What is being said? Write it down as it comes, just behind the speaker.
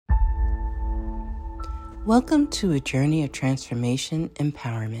Welcome to a journey of transformation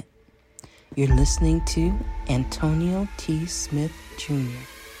empowerment. You're listening to Antonio T. Smith Jr.,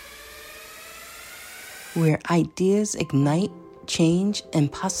 where ideas ignite, change,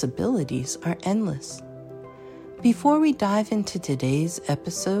 and possibilities are endless. Before we dive into today's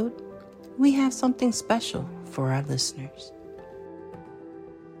episode, we have something special for our listeners.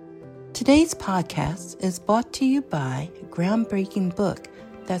 Today's podcast is brought to you by a groundbreaking book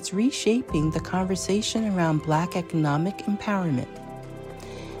that's reshaping the conversation around Black economic empowerment.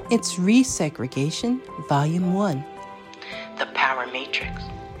 It's Resegregation, Volume 1, The Power Matrix,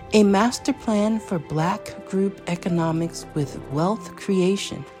 a master plan for Black group economics with wealth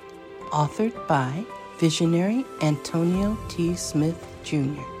creation, authored by visionary Antonio T. Smith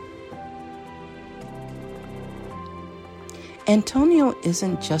Jr. Antonio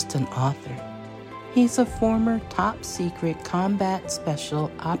isn't just an author. He's a former top-secret combat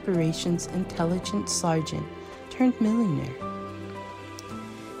special operations intelligence sergeant turned millionaire.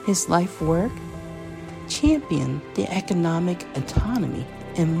 His life work? Championed the economic autonomy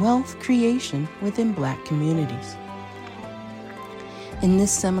and wealth creation within Black communities. In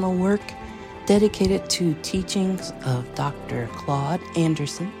this seminal work, dedicated to teachings of Dr. Claude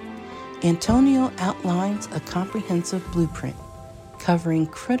Anderson, Antonio outlines a comprehensive blueprint covering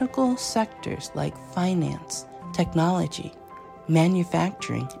critical sectors like finance, technology,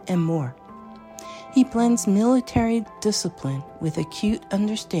 manufacturing, and more. He blends military discipline with acute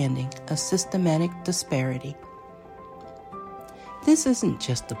understanding of systematic disparity. This isn't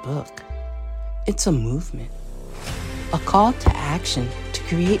just a book. It's a movement, a call to action to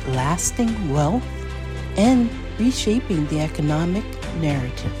create lasting wealth and reshaping the economic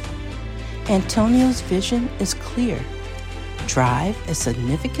narrative. Antonio's vision is clear. Drive a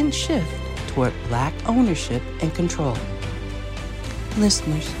significant shift toward Black ownership and control.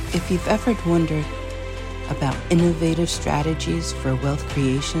 Listeners, if you've ever wondered about innovative strategies for wealth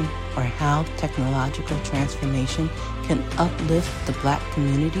creation or how technological transformation can uplift the Black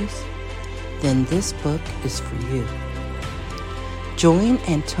communities, then this book is for you. Join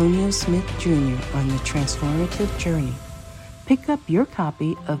Antonio Smith Jr. on the transformative journey. Pick up your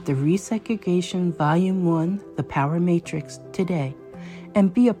copy of the Resegregation Volume 1, The Power Matrix, today,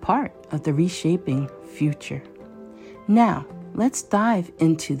 and be a part of the reshaping future. Now, let's dive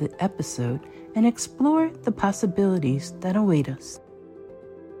into the episode and explore the possibilities that await us.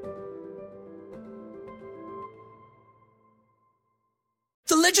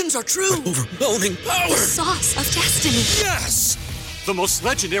 The legends are true! Overwhelming power! The sauce of destiny! Yes! The most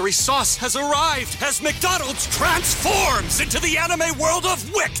legendary sauce has arrived as McDonald's transforms into the anime world of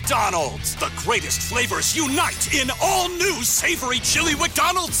WickDonald's. The greatest flavors unite in all new savory chili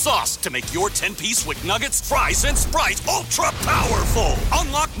McDonald's sauce to make your 10-piece Wick Nuggets, fries, and Sprite ultra-powerful.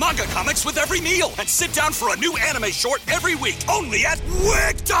 Unlock manga comics with every meal and sit down for a new anime short every week only at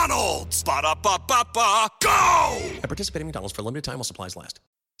WickDonald's. Ba-da-ba-ba-ba, go! At participating McDonald's for a limited time while supplies last.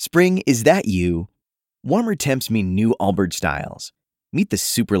 Spring, is that you? Warmer temps mean new Allbirds styles. Meet the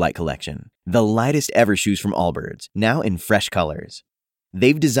Superlight Collection, the lightest ever shoes from Allbirds, now in fresh colors.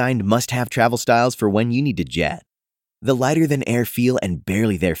 They've designed must-have travel styles for when you need to jet. The lighter-than-air feel and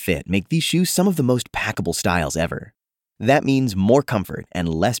barely-there fit make these shoes some of the most packable styles ever. That means more comfort and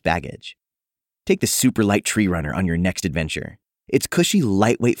less baggage. Take the Superlight Tree Runner on your next adventure. Its cushy,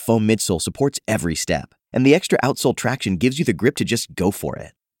 lightweight foam midsole supports every step, and the extra outsole traction gives you the grip to just go for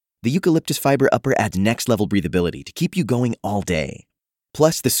it. The eucalyptus fiber upper adds next-level breathability to keep you going all day.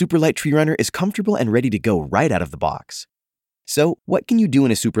 Plus, the Superlight Tree Runner is comfortable and ready to go right out of the box. So, what can you do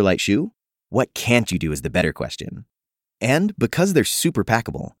in a Superlight shoe? What can't you do is the better question. And because they're super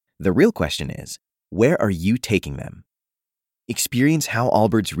packable, the real question is, where are you taking them? Experience how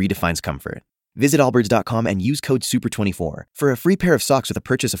Allbirds redefines comfort. Visit allbirds.com and use code SUPER24 for a free pair of socks with a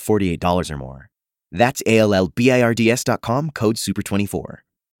purchase of $48 or more. That's ALLBIRDS.com, code SUPER24.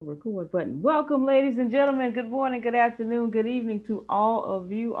 Record button. Welcome, ladies and gentlemen. Good morning, good afternoon, good evening to all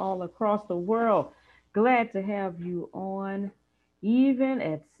of you all across the world. Glad to have you on, even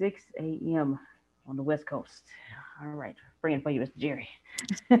at 6 a.m. on the West Coast. All right, praying for you, Mr. Jerry.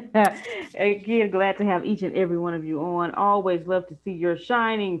 Again, glad to have each and every one of you on. Always love to see your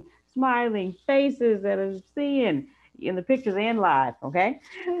shining, smiling faces that I'm seeing in the pictures and live, okay?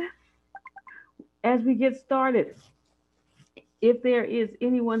 As we get started, if there is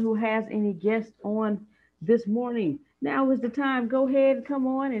anyone who has any guests on this morning, now is the time. Go ahead and come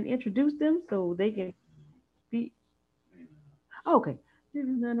on and introduce them so they can be. Okay, there's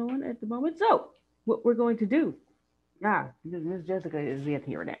none on at the moment. So what we're going to do. Ms. Jessica is in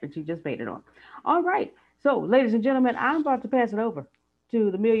here now. She just made it on. All right. So, ladies and gentlemen, I'm about to pass it over to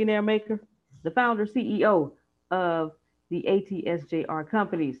the millionaire maker, the founder CEO of the ATSJR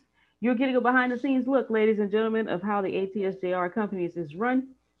companies. You're getting a behind the scenes look, ladies and gentlemen, of how the ATSJR companies is run.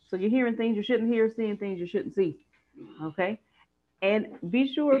 So you're hearing things you shouldn't hear, seeing things you shouldn't see. Okay. And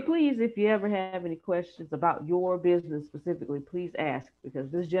be sure, please, if you ever have any questions about your business specifically, please ask because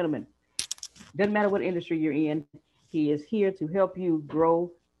this gentleman, doesn't matter what industry you're in, he is here to help you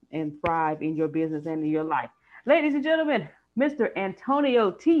grow and thrive in your business and in your life. Ladies and gentlemen, Mr.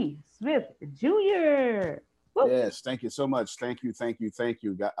 Antonio T. Smith Jr. Woo. Yes, thank you so much. Thank you, thank you, thank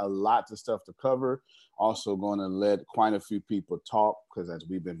you. Got a lot of stuff to cover. Also going to let quite a few people talk because as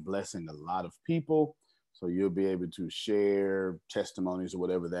we've been blessing a lot of people, so you'll be able to share testimonies or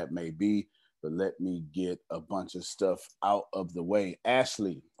whatever that may be. But let me get a bunch of stuff out of the way.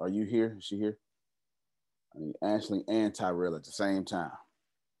 Ashley, are you here? Is she here? I need Ashley and Tyrell at the same time.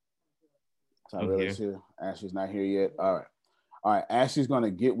 Tyrell is here. Ashley's not here yet. All right. All right. Ashley's going to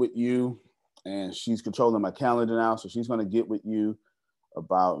get with you, and she's controlling my calendar now. So she's going to get with you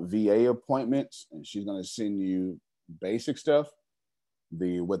about VA appointments, and she's going to send you basic stuff,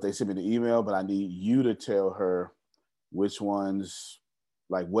 what they sent me the email, but I need you to tell her which ones,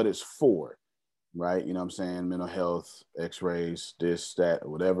 like what it's for, right? You know what I'm saying? Mental health, x-rays, this, that, or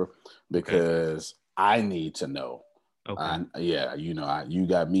whatever, because I need to know. Okay. Yeah, you know, you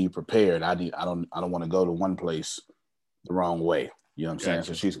got me prepared. I don't want to go to one place the wrong way. You know what I'm saying?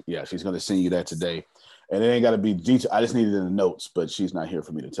 So she's going to send you that today. And it ain't got to be detailed. I just need it in the notes, but she's not here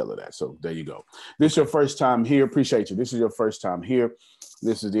for me to tell her that. So there you go. This is your first time here. Appreciate you. This is your first time here.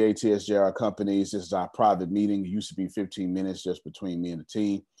 This is the ATSJR companies. This is our private meeting. It used to be 15 minutes just between me and the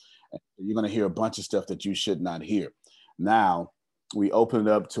team. And you're going to hear a bunch of stuff that you should not hear. Now, we open it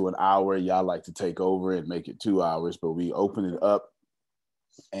up to an hour. Y'all like to take over and make it 2 hours, but we open it up.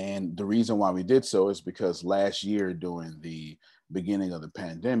 And the reason why we did so is because last year during the beginning of the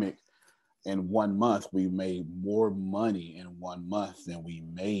pandemic, in 1 month, we made more money in 1 month than we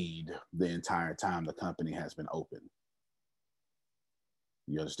made the entire time the company has been open.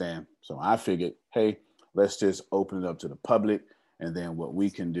 You understand? So I figured, hey, let's just open it up to the public. And then what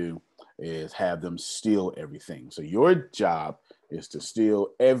we can do is have them steal everything. So your job is to steal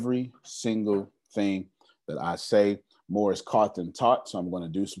every single thing that I say. More is caught than taught. So I'm going to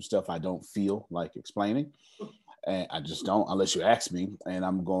do some stuff I don't feel like explaining. And I just don't, unless you ask me. And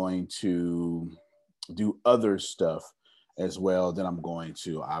I'm going to do other stuff as well. Then I'm going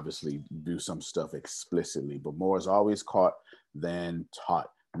to obviously do some stuff explicitly. But more is always caught than taught.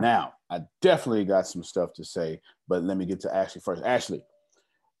 Now, I definitely got some stuff to say, but let me get to Ashley first. Ashley,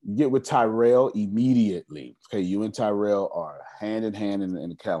 get with Tyrell immediately. Okay, you and Tyrell are hand in hand in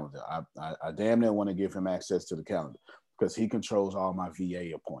the calendar. I damn near want to give him access to the calendar because he controls all my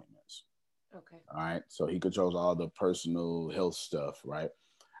VA appointments. Okay. All right. So he controls all the personal health stuff, right?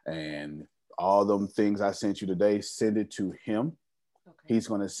 And all them things I sent you today, send it to him. Okay. He's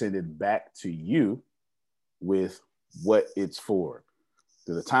going to send it back to you with what it's for.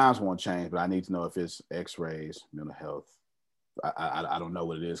 The times won't change, but I need to know if it's x-rays, mental health. I don't know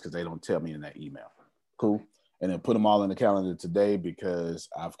what it is because they don't tell me in that email. Cool. And then put them all in the calendar today because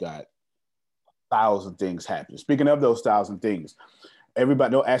I've got 1,000 things happening. Speaking of those 1,000 things,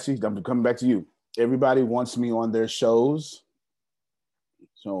 everybody, no, actually, I'm coming back to you. Everybody wants me on their shows.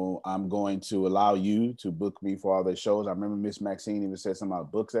 So I'm going to allow you to book me for all their shows. I remember Miss Maxine even said something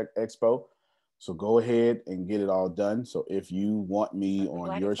about Books Expo. So go ahead and get it all done. So if you want me on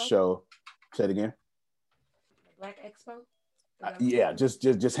Black your Expo? Show, say it again. Black Expo? Yeah,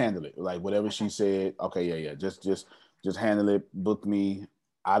 just handle it. Like whatever she said. Okay, yeah. Just handle it. Book me.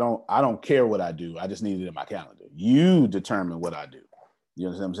 I don't care what I do. I just need it in my calendar. You determine what I do. You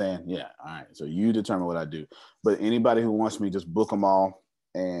understand what I'm saying? Yeah. All right. So you determine what I do. But anybody who wants me, just book them all.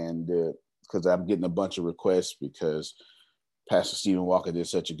 And because I'm getting a bunch of requests because Pastor Stephen Walker did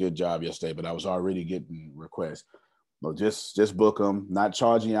such a good job yesterday, but I was already getting requests. But just book them, not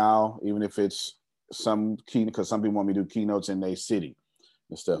charging y'all, even if it's some key, because some people want me to do keynotes in their city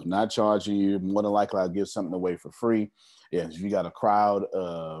and stuff. Not charging you. More than likely, I'll give something away for free. Yeah, if you got a crowd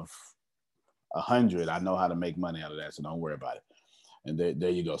of 100, I know how to make money out of that, so don't worry about it. And there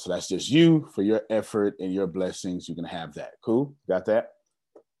you go. So that's just you for your effort and your blessings. You can have that. Cool? Got that?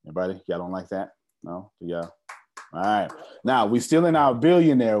 Everybody? Y'all don't like that? No? Yeah. All right. Now, we're still in our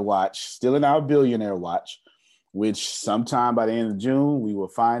billionaire watch, which sometime by the end of June, we will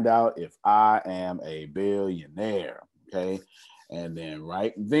find out if I am a billionaire. Okay. And then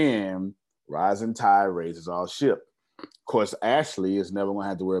right then, rising tide raises all ship. Of course, Ashley is never going to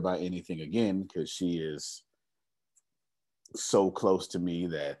have to worry about anything again because she is so close to me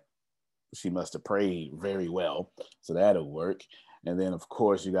that she must have prayed very well. So that'll work. And then, of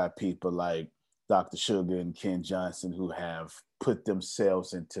course, you got people like Dr. Sugar and Ken Johnson who have put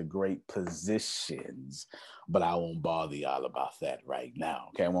themselves into great positions. But I won't bother y'all about that right now.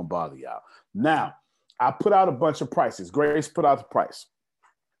 Okay, I won't bother y'all. Now, I put out a bunch of prices. Grace put out the price.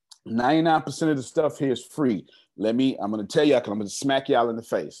 99% of the stuff here is free. I'm going to tell y'all, because I'm going to smack y'all in the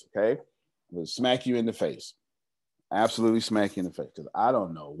face, okay? I'm going to smack you in the face. Absolutely smack you in the face, because I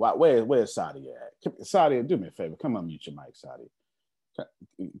don't know. Where's Sadia at? Sadia, do me a favor. Come unmute your mic, Sadia.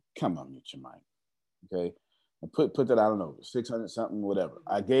 Come unmute your mic, okay? And put that, I don't know, 600 something, whatever.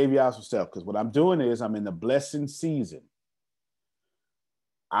 I gave y'all some stuff, because what I'm doing is I'm in the blessing season.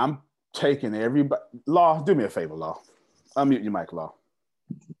 I'm taking everybody. Law, do me a favor, Law. Unmute your mic, Law.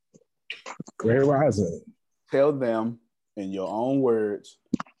 Great rising. Tell them in your own words,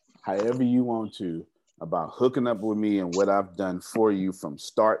 however you want to, about hooking up with me and what I've done for you from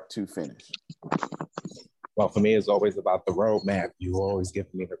start to finish. Well, for me, it's always about the roadmap. You always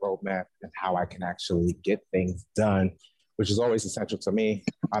give me the roadmap and how I can actually get things done, which is always essential to me.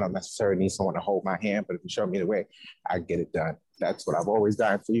 I don't necessarily need someone to hold my hand, but if you show me the way, I get it done. That's what I've always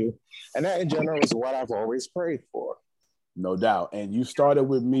done for you. And that in general is what I've always prayed for. No doubt. And you started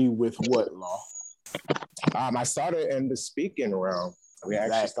with me with what, Law? I started in the speaking realm. We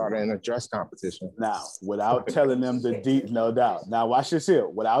actually started in a dress competition. Now, without telling them no doubt. Now, watch this here.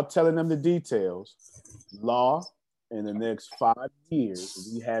 Without telling them the details, Law, in the next 5 years,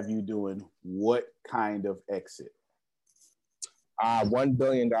 we have you doing what kind of exit? $1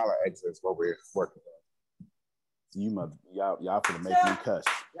 billion exit is what we're working on. Y'all finna make me cuss.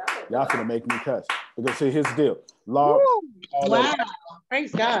 Y'all finna make me cuss. Because see, here's the deal. Law. Wow.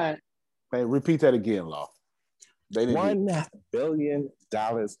 Praise God. Hey, repeat that again, Law. $1 billion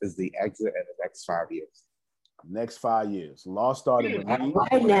is the exit in the next 5 years. Next 5 years. Law started with me.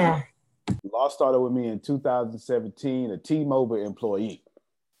 Right now. Law started with me in 2017, a T-Mobile employee.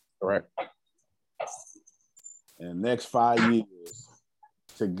 Correct. And the next 5 years,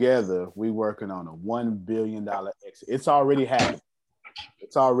 together, we working on a $1 billion exit. It's already happened.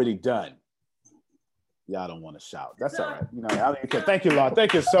 It's already done. Y'all don't want to shout. That's all right. You know, I mean, thank you, Law.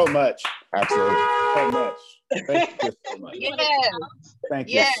 Thank you so much. Absolutely. So much. Thank you so much. Yes. Thank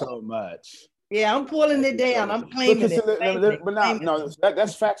you so much. Yeah, I'm pulling it down. I'm claiming it. But no,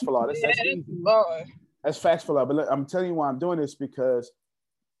 that's facts for Law. That's easy. That's facts for Law. But look, I'm telling you why I'm doing this, because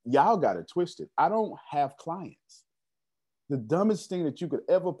y'all got it twisted. I don't have clients. The dumbest thing that you could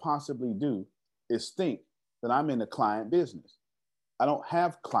ever possibly do is think that I'm in the client business. I don't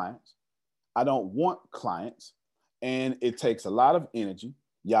have clients. I don't want clients. And it takes a lot of energy.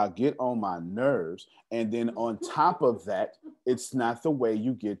 Y'all get on my nerves. And then on top of that, it's not the way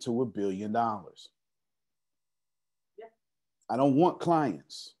you get to $1 billion. I don't want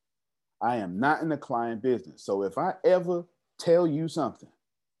clients. I am not in the client business. So if I ever tell you something,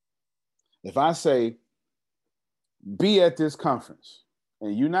 if I say, be at this conference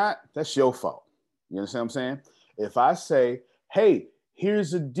and you're not, that's your fault. You understand what I'm saying? If I say, hey,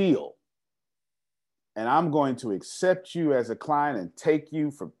 here's a deal, and I'm going to accept you as a client and take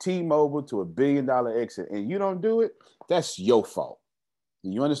you from T-Mobile to $1 billion exit, and you don't do it, that's your fault.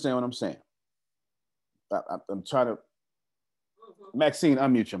 You understand what I'm saying? I'm trying to, Maxine,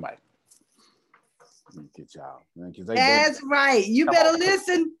 unmute your mic. Get y'all. That's right. You better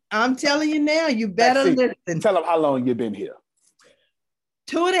listen. I'm telling you now, you better listen. Tell them how long you've been here.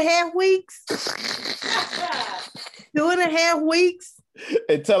 2.5 weeks. 2.5 weeks.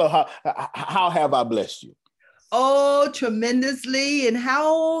 And tell them how have I blessed you? Oh, tremendously. And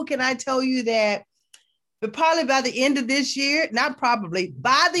how can I tell you that? But probably by the end of this year, not probably,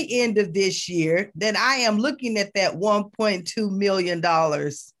 by the end of this year, then I am looking at that $1.2 million.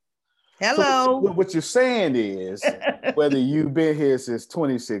 Hello. So what you're saying is, whether you've been here since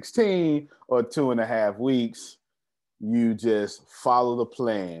 2016 or 2.5 weeks, you just follow the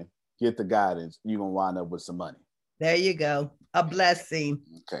plan, get the guidance, you're going to wind up with some money. There you go. A blessing.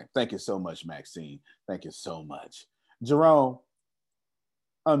 Okay. Thank you so much, Maxine. Thank you so much. Jerome,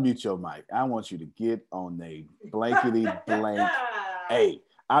 unmute your mic. I want you to get on a blankety blank. Hey,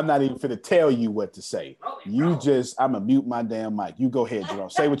 I'm not even finna tell you what to say. I'm gonna mute my damn mic. You go ahead, Jerome.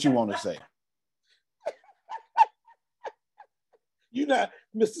 Say what you want to say. You're not,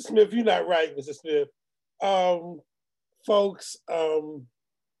 Mr. Smith, you're not right, Mr. Smith. Folks,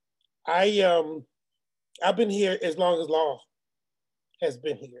 I've been here as long as Law has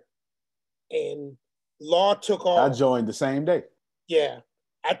been here. And Law took off. I joined the same day. Yeah.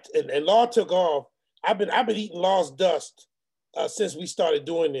 And Law took off. I've been eating Law's dust since we started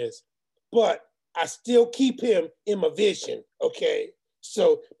doing this. But I still keep him in my vision, okay?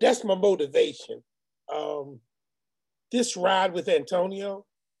 So that's my motivation. this ride with Antonio,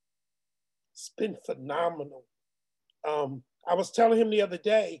 it's been phenomenal. I was telling him the other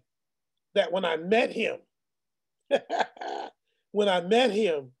day that when I met him,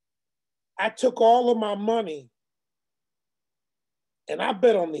 I took all of my money and I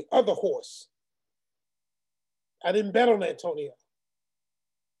bet on the other horse. I didn't bet on Antonio.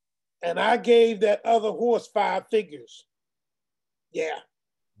 And I gave that other horse 5 figures. Yeah.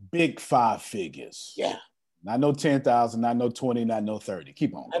 Big 5 figures. Yeah. Not no 10,000, not no 20, not no 30.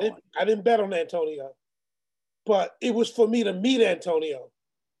 Keep on going. I didn't bet on Antonio, but it was for me to meet Antonio.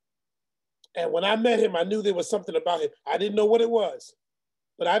 And when I met him, I knew there was something about him. I didn't know what it was,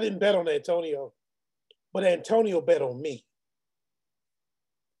 but I didn't bet on Antonio. But Antonio bet on me.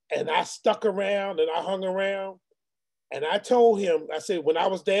 And I stuck around and I hung around. And I told him, I said, when I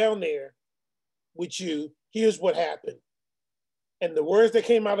was down there with you, here's what happened. And the words that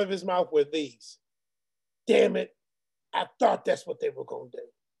came out of his mouth were these: damn it, I thought that's what they were going to do.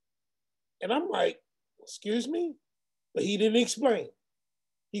 And I'm like, excuse me? But he didn't explain.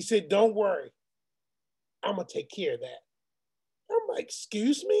 He said, don't worry, I'm going to take care of that. I'm like,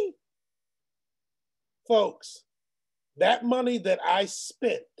 excuse me? Folks, that money that I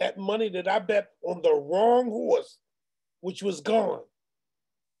spent, that money that I bet on the wrong horse, which was gone,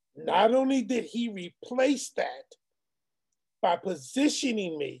 not only did he replace that by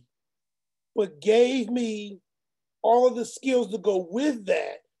positioning me, but gave me all of the skills to go with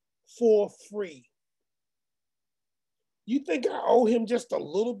that for free. You think I owe him just a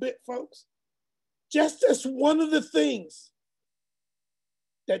little bit, folks? Just as one of the things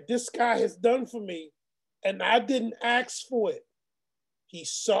that this guy has done for me, and I didn't ask for it. He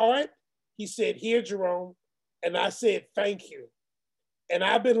saw it. He said, here, Jerome. And I said, thank you. And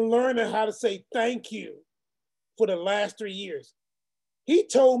I've been learning how to say thank you for the last 3 years. He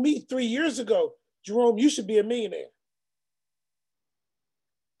told me 3 years ago, Jerome, you should be a millionaire.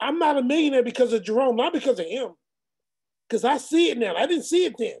 I'm not a millionaire because of Jerome, not because of him. Because I see it now. I didn't see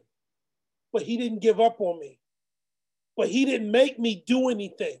it then. But he didn't give up on me. But he didn't make me do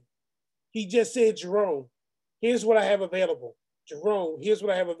anything. He just said, Jerome, here's what I have available. Jerome, here's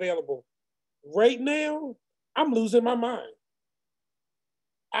what I have available. Right now, I'm losing my mind.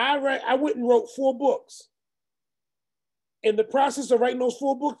 I went and wrote 4 books. In the process of writing those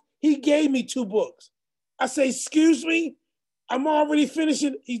 4 books, he gave me 2 books. I say, excuse me, I'm already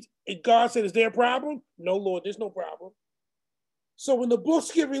finishing. God said, is there a problem? No, Lord, there's no problem. So when the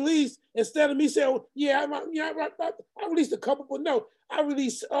books get released, instead of me saying, oh, I released a couple, but no, I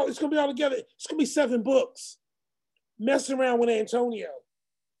released, it's going to be all together. It's going to be 7 books. Messing around with Antonio.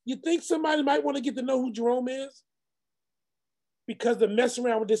 You think somebody might want to get to know who Jerome is? Because they're messing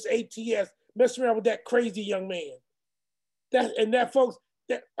around with this ATS, messing around with that crazy young man. That folks,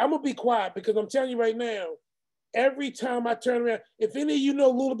 I'm going to be quiet because I'm telling you right now, every time I turn around, if any of you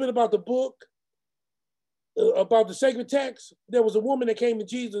know a little bit about the book, about the sacred text, there was a woman that came to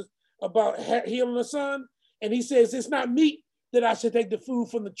Jesus about healing her son, and he says, it's not meat that I should take the food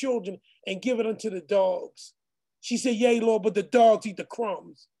from the children and give it unto the dogs. She said, yea, Lord, but the dogs eat the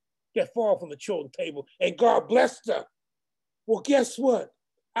crumbs that fall from the children's table. And God blessed her. Well, guess what?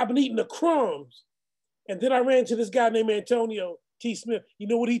 I've been eating the crumbs. And then I ran into this guy named Antonio T. Smith. You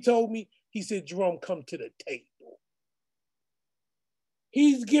know what he told me? He said, Jerome, come to the table.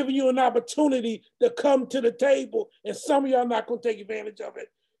 He's giving you an opportunity to come to the table. And some of y'all not going to take advantage of it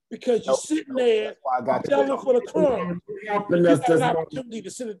because you're sitting there selling for the crumbs. You got an opportunity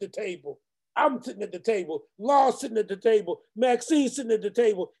to sit at the table. I'm sitting at the table. Law's sitting at the table. Maxine's sitting at the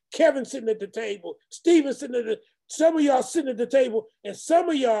table. Kevin's sitting at the table. Steven's sitting at the table. Some of y'all sitting at the table, and some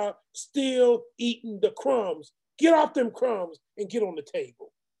of y'all still eating the crumbs. Get off them crumbs and get on the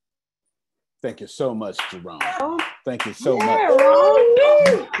table. Thank you so much, Jerome. Thank you so much.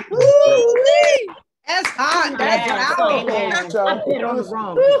 That's hot.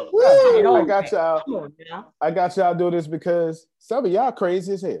 I got y'all do this because some of y'all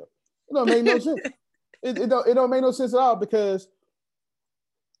crazy as hell. It don't make no sense. It don't make no sense at all because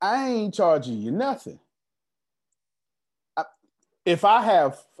I ain't charging you nothing. If I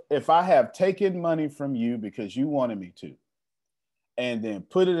have taken money from you because you wanted me to, and then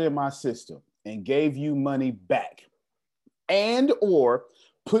put it in my system and gave you money back, and or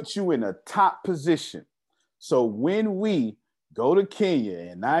put you in a top position, so when we go to Kenya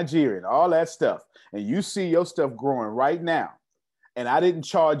and Nigeria and all that stuff, and you see your stuff growing right now, and I didn't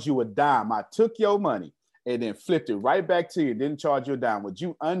charge you a dime, I took your money and then flipped it right back to you, didn't charge you a dime, would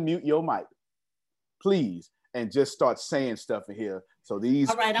you unmute your mic, please? And just start saying stuff in here. So these.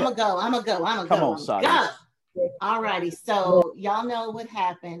 All right, I'm gonna go. Come on, Sadia. All righty. So y'all know what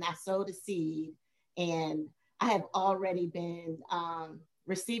happened. I sowed a seed, and I have already been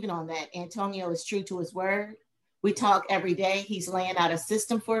receiving on that. Antonio is true to his word. We talk every day. He's laying out a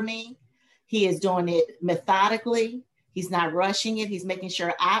system for me. He is doing it methodically. He's not rushing it. He's making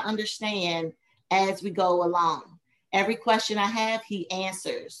sure I understand as we go along. Every question I have, he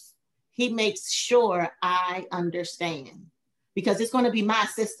answers. He makes sure I understand because it's going to be my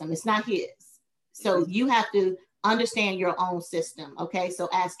system. It's not his. So you have to understand your own system. Okay. So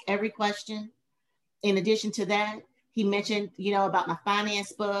ask every question. In addition to that, he mentioned, about my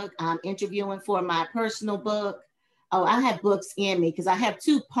finance book. I'm interviewing for my personal book. Oh, I have books in me because I have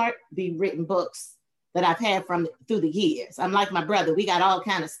 2 partly written books that I've had through the years. I'm like my brother. We got all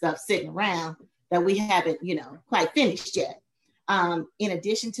kind of stuff sitting around that we haven't, quite finished yet. In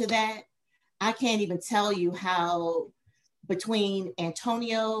addition to that, I can't even tell you how between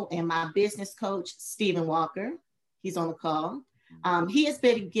Antonio and my business coach, Stephen Walker, he's on the call. He has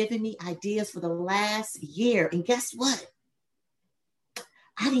been giving me ideas for the last year. And guess what?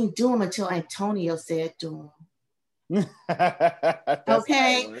 I didn't do them until Antonio said do them.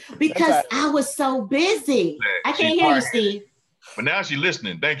 Okay, because I was so busy. I can't hear you, Steve. But now she's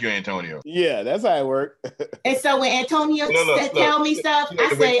listening. Thank you, Antonio. Yeah, that's how it worked. And so when Antonio tell me stuff,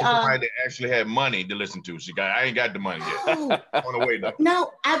 I say, somebody that actually had money to listen to. I ain't got the money yet. On the way though.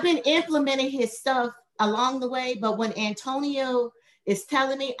 No, I've been implementing his stuff along the way. But when Antonio is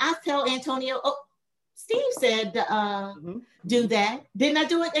telling me, I tell Antonio, oh, Steve said, do that. Didn't I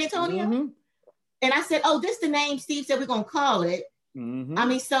do it, Antonio? Mm-hmm. And I said, oh, this is the name Steve said we're going to call it. Mm-hmm. I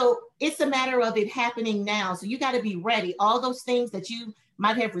mean, so it's a matter of it happening now. So you got to be ready. All those things that you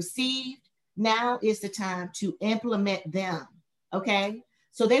might have received, now is the time to implement them. Okay.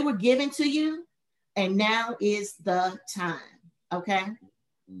 So they were given to you and now is the time. Okay.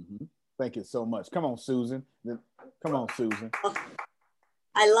 Mm-hmm. Thank you so much. Come on, Susan. Come on, Susan.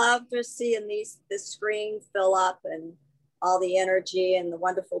 I love just seeing the screen fill up and all the energy and the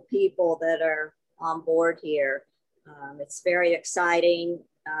wonderful people that are on board here. It's very exciting.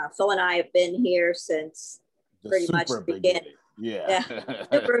 Phil and I have been here since pretty much the beginning. Yeah.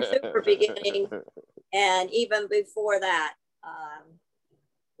 super beginning. And even before that,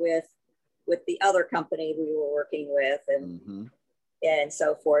 with the other company we were working with and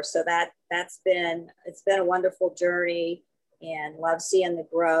so forth. So it's been a wonderful journey and love seeing the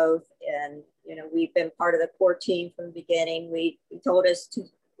growth. And, we've been part of the core team from the beginning. He told us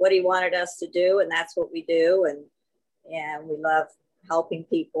what he wanted us to do, and that's what we do. And we love helping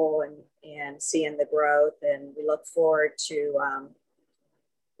people and seeing the growth. And we look forward to,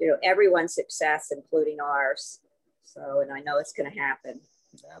 everyone's success, including ours. So, and I know it's going to happen.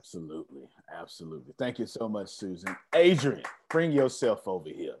 Absolutely. Absolutely. Thank you so much, Susan. Adrian, bring yourself over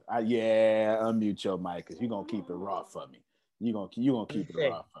here. Unmute your mic because you're going to keep it raw for me. You're going to keep it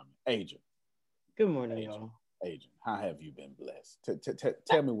raw for me. Adrian. Good morning, y'all. Adrian, how have you been blessed?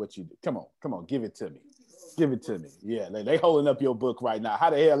 Tell me what you do. Come on, give it to me. Give it to me. Yeah, they holding up your book right now. How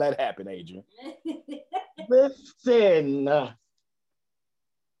the hell that happened, Adrian? Listen,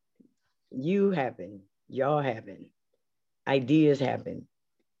 you happen, y'all happen, ideas happen.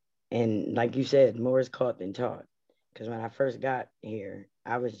 And like you said, more is caught than taught. Because when I first got here,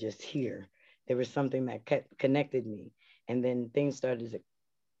 I was just here. There was something that connected me. And then things started to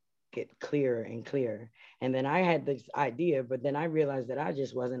get clearer and clearer. And then I had this idea, but then I realized that I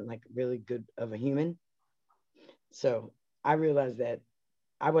just wasn't like really good of a human. So I realized that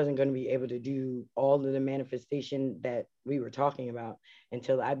I wasn't going to be able to do all of the manifestation that we were talking about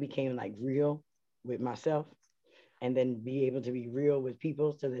until I became like real with myself and then be able to be real with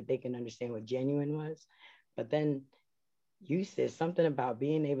people so that they can understand what genuine was. But then you said something about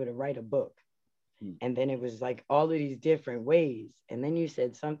being able to write a book. And then it was like all of these different ways. And then you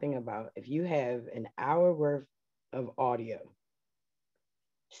said something about if you have an hour worth of audio,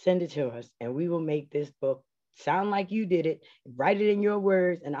 send it to us and we will make this book sound like you did it, write it in your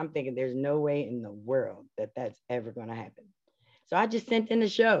words. And I'm thinking there's no way in the world that that's ever going to happen. So I just sent in a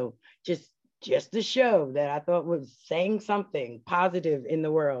show, just to show that I thought was saying something positive in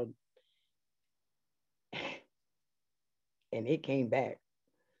the world. And it came back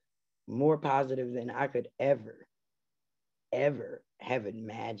more positive than I could ever have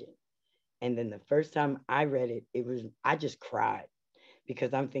imagined. And then the first time I read it, I just cried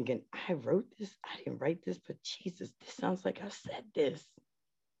because I'm thinking, I wrote this, I didn't write this, but Jesus, this sounds like I said this.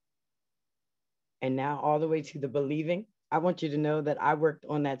 And now all the way to the believing, I want you to know that I worked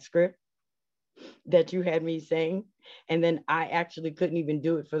on that script that you had me saying. And then I actually couldn't even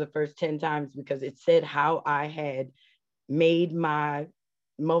do it for the first 10 times because it said how I had made my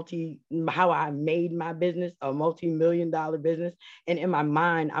how I made my business a multi-million-dollar business. And in my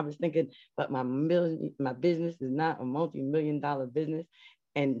mind, I was thinking, but my business is not a multi-million-dollar business.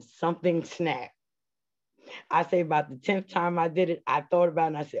 And something snapped. I say about the 10th time I did it, I thought about it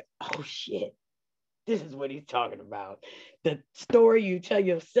and I said, oh shit, this is what he's talking about. The story you tell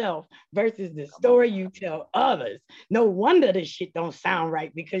yourself versus the story you tell others. No wonder this shit don't sound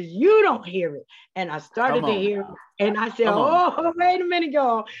right because you don't hear it. And I started to hear it and I said, oh, wait a minute,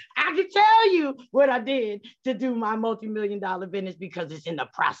 y'all. I can tell you what I did to do my multi-million-dollar business because it's in the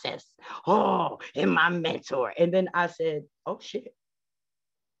process. Oh, and my mentor. And then I said, oh shit.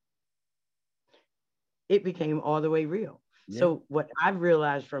 It became all the way real. Yeah. So what I've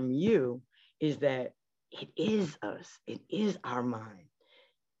realized from you is that it is us. It is our mind.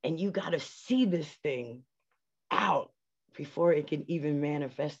 And you got to see this thing out before it can even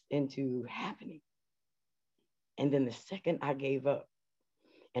manifest into happening. And then the second I gave up,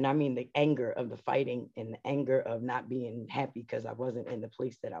 and I mean the anger of the fighting and the anger of not being happy because I wasn't in the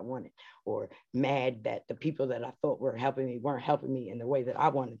place that I wanted, or mad that the people that I thought were helping me weren't helping me in the way that I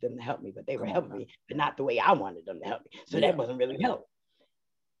wanted them to help me, but they were helping me, but not the way I wanted them to help me. So that wasn't really help.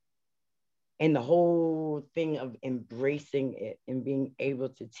 And the whole thing of embracing it and being able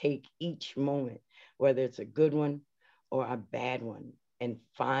to take each moment, whether it's a good one or a bad one, and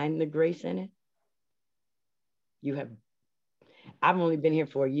find the grace in it. I've only been here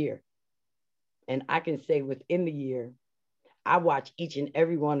for a year. And I can say within the year, I watch each and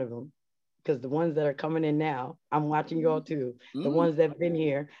every one of them, because the ones that are coming in now, I'm watching y'all too. The ones that have been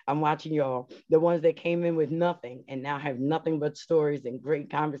here, I'm watching y'all. The ones that came in with nothing and now have nothing but stories and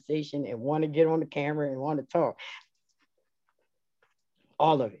great conversation and want to get on the camera and want to talk.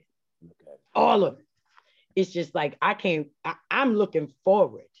 All of it. Okay. All of it. It's just like, I'm looking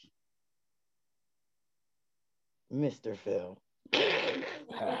forward, Mr. Phil. Hey,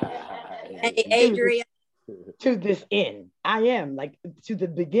 Adrian. To this end. I am, like, to the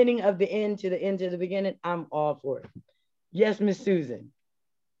beginning of the end, to the end of the beginning, I'm all for it. Yes, Miss Susan.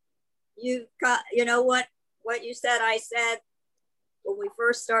 You know what you said, I said when we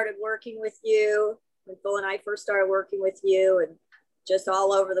first started working with you, when Phil and I first started working with you, and just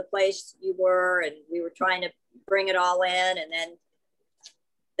all over the place you were, and we were trying to bring it all in, and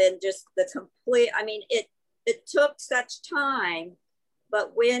then just the complete, I mean, it took such time,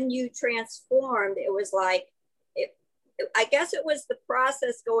 but when you transformed, it was like, I guess it was the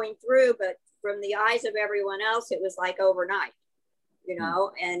process going through, but from the eyes of everyone else, it was like overnight, you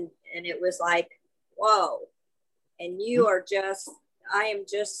know, and it was like, whoa. And you are I am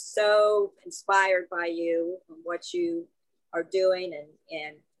just so inspired by you and what you are doing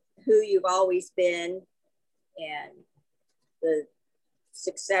and who you've always been and the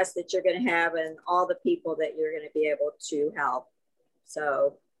success that you're going to have and all the people that you're going to be able to help.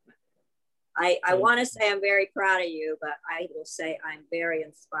 So I want to say I'm very proud of you, but I will say I'm very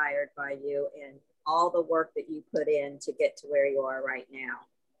inspired by you and all the work that you put in to get to where you are right now.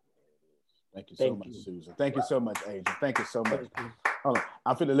 Thank you so much, Susan. Thank you so much, Adrian. Thank you so much. Hold on.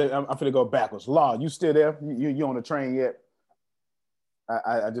 I'm finna go backwards. Law, you still there? You on the train yet?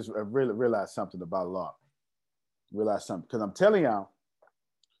 I really realized something about Law. Realized something, because I'm telling y'all,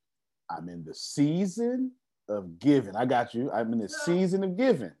 I'm in the season of giving. I got you. I'm in the season of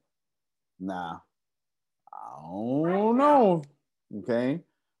giving. Now, I don't know, okay?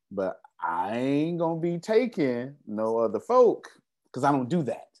 But I ain't gonna be taking no other folk because I don't do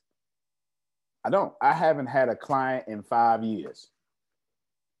that. I don't. I haven't had a client in 5 years.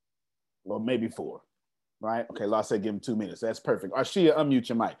 Well, maybe 4, right? Okay, Law said give him 2 minutes. That's perfect. Arshia, unmute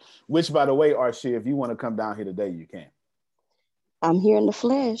your mic. Which, by the way, Arshia, if you want to come down here today, you can. I'm here in the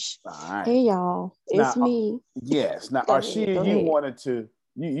flesh. All right. Hey, y'all. It's me. Yes. Now, Arshia, you wanted to,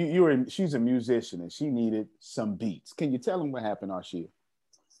 she's a musician and she needed some beats. Can you tell them what happened, Arshia?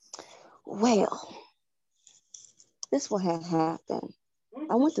 Well, this is what had happened.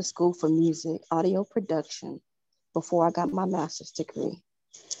 I went to school for music, audio production, before I got my master's degree.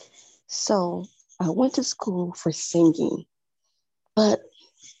 So I went to school for singing, but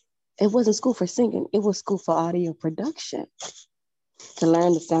it wasn't school for singing. It was school for audio production, to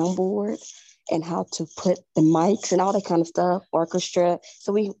learn the soundboard and how to put the mics and all that kind of stuff, orchestra.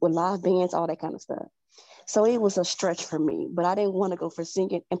 So we with live bands, all that kind of stuff. So it was a stretch for me, but I didn't want to go for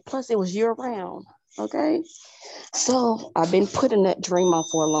singing. And plus it was year round, okay? So I've been putting that dream off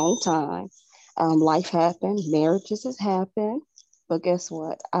for a long time. Life happened, marriages has happened, but guess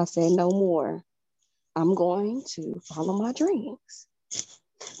what? I said no more. I'm going to follow my dreams.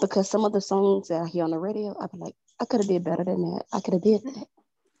 Because some of the songs that I hear on the radio, I'd be like, I could have did better than that. I could have did that.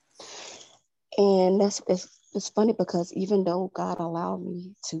 And It's funny because even though God allowed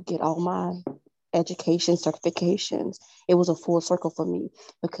me to get all my education certifications, it was a full circle for me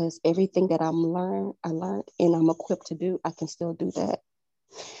because everything that I learned and I'm equipped to do, I can still do that.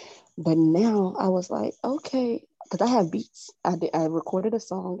 But now I was like, okay, because I have beats. I recorded a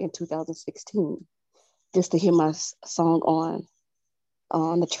song in 2016 just to hear my song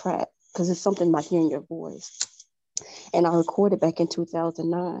on the track because it's something about hearing your voice. And I recorded back in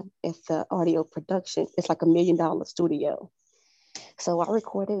 2009 at the Audio Production. It's like $1 million studio. So I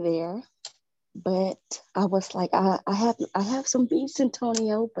recorded there, but I was like, I have some beats,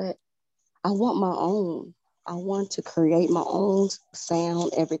 Antonio, but I want my own. I want to create my own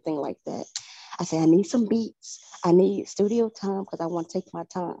sound, everything like that. I said, I need some beats. I need studio time because I want to take my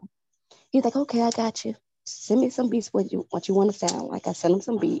time. He's like, okay, I got you. Send me some beats, what you want to sound like. I sent him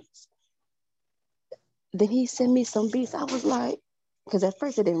some beats. Then he sent me some beats. I was like, because at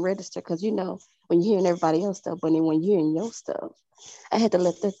first it didn't register because, you know, when you're hearing everybody else stuff, but then when you're hearing your stuff, I had to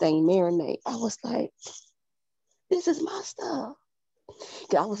let that thing marinate. I was like, this is my stuff.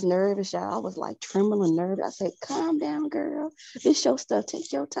 I was nervous, y'all. I was like trembling, nervous. I said, calm down, girl. This your stuff.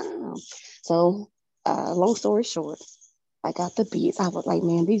 Take your time. So, long story short, I got the beats. I was like,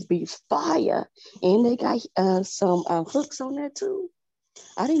 man, these beats fire. And they got some hooks on there too.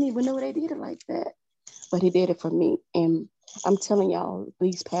 I didn't even know they did it like that. But he did it for me. And I'm telling y'all,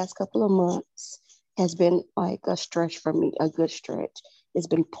 these past couple of months has been like a stretch for me, a good stretch. It's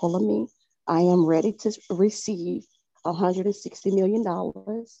been pulling me. I am ready to receive $160 million.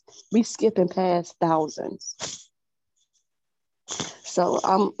 We skipping past thousands. So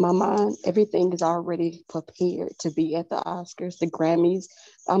my mind, everything is already prepared to be at the Oscars, the Grammys.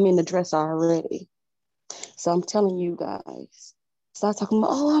 I'm in the dress already. So I'm telling you guys, start talking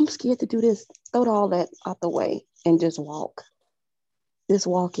about, oh, I'm scared to do this. Throw all that out the way and just walk. Just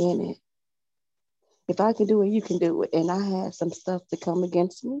walk in it. If I can do it, you can do it. And I had some stuff to come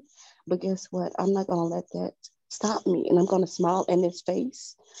against me, but guess what? I'm not going to let that stop me. And I'm going to smile in his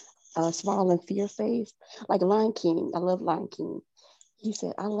face, smile in fear face. Like Lion King, I love Lion King. He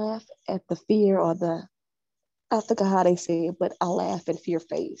said, I laugh at the fear or I forgot how they say it, but I laugh in fear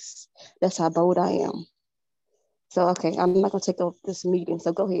face. That's how bold I am. So, okay, I'm not going to take over this meeting.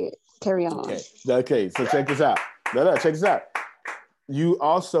 So go ahead, carry on. Okay, so check this out. No, check this out. You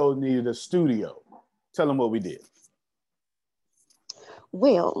also needed a studio. Tell them what we did.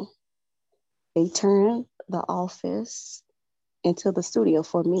 Well, they turned the office into the studio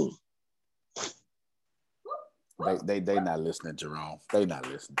for me. They not listening, Jerome. They not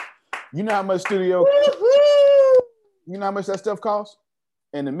listening. You know how much studio? You know how much that stuff costs?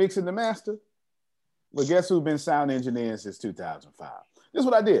 And the mix and the master? Well, guess who's been sound engineering since 2005? This is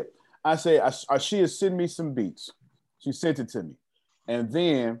what I did. I said, she has sent me some beats. She sent it to me. And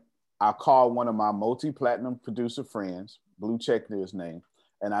then I called one of my multi-platinum producer friends, Blue Check knew his name,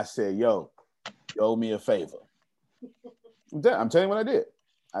 and I said, yo, you owe me a favor. I'm telling you what I did.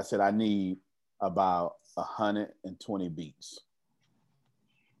 I said, I need about 120 beats.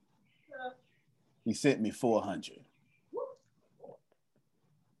 He sent me 400.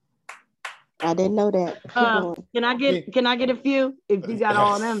 I didn't know that. Can I get a few? If you got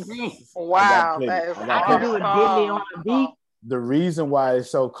all them things. Wow, I can do a diddly on a beat. The reason why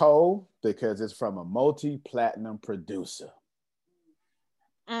it's so cold, because it's from a multi-platinum producer.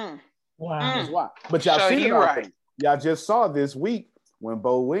 Wow. That's why. But y'all seen it already. Y'all just saw this week when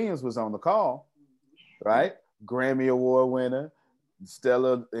Bo Williams was on the call, right? Grammy Award winner,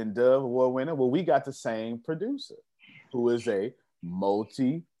 Stella and Dove Award winner. Well, we got the same producer who is a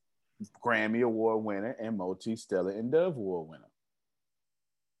multi-Grammy Award winner and multi-Stella and Dove Award winner.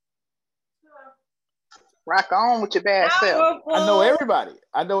 Rock on with your bad self. I know everybody.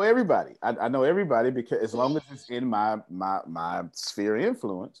 I know everybody because as long as it's in my sphere of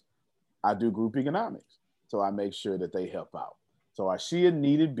influence, I do group economics. So I make sure that they help out. So Ashia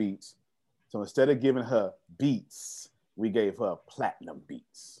needed beats. So instead of giving her beats, we gave her platinum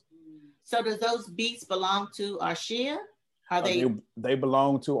beats. So does those beats belong to Ashia? Are they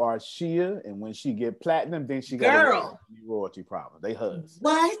belong to Ashia, and when she get platinum, then she got a royalty problem. They hers.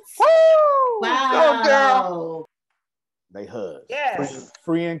 What? Woo! Wow. Go girl. They hers. Yes.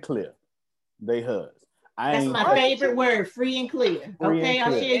 Free and clear. They hers. That's my favorite word, free and clear. Okay,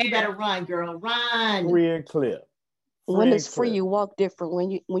 Ashia, you better run, girl. Run. Free and clear. When it's free, you walk different.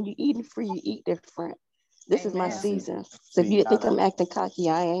 When you eating free, you eat different. This is my season. So if you think I'm acting cocky,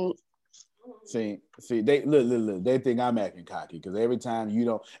 I ain't. See, they look. They think I'm acting cocky because every time you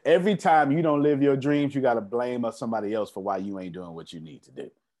don't live your dreams, you got to blame somebody else for why you ain't doing what you need to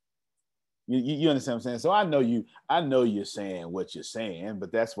do. You understand what I'm saying? So I know you're saying what you're saying,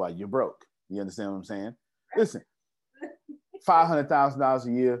 but that's why you're broke. You understand what I'm saying? Listen, $500,000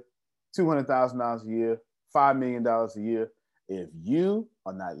 a year, $200,000 a year, $5 million a year. If you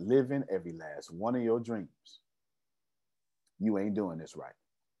are not living every last one of your dreams, you ain't doing this right.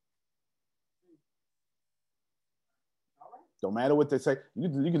 Don't matter what they say. You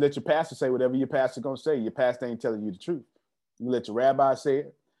can let your pastor say whatever your pastor gonna say. Your pastor ain't telling you the truth. You can let your rabbi say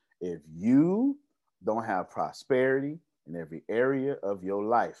it. If you don't have prosperity in every area of your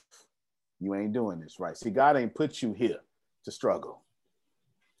life, you ain't doing this right. See, God ain't put you here to struggle.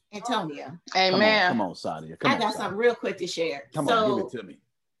 Antonio. Amen. Come on, Sadia. I got something real quick to share. Come on, give it to me.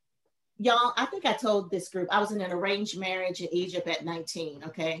 Y'all, I think I told this group, I was in an arranged marriage in Egypt at 19,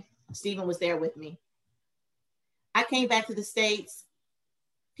 okay? Stephen was there with me. I came back to the States.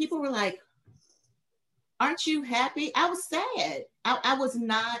 People were like, aren't you happy? I was sad. I was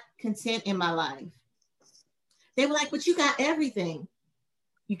not content in my life. They were like, but you got everything.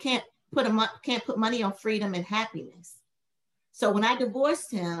 You can't put money on freedom and happiness. So when I divorced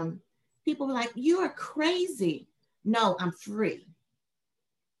him, people were like, you are crazy. No, I'm free.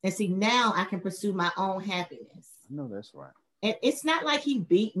 And see, now I can pursue my own happiness. I know that's right. And it's not like he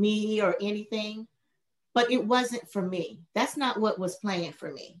beat me or anything, but it wasn't for me. That's not what was playing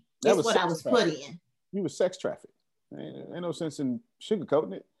for me. That's what I was put in. You were sex trafficked. Ain't no sense in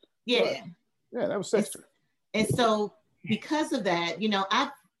sugarcoating it. Yeah. Yeah, that was sex trafficking. And so because of that, you know,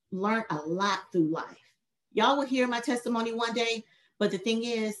 I've learned a lot through life. Y'all will hear my testimony one day, but the thing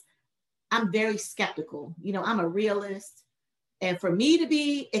is, I'm very skeptical. You know, I'm a realist. And for me to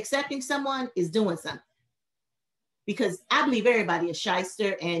be accepting someone is doing something. Because I believe everybody is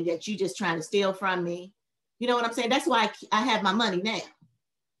shyster and that you just trying to steal from me. You know what I'm saying? That's why I have my money now.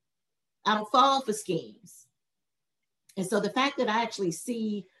 I don't fall for schemes. And so the fact that I actually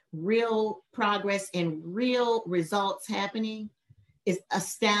see real progress and real results happening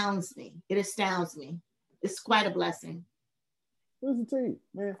astounds me. It astounds me. It's quite a blessing. Listen to you,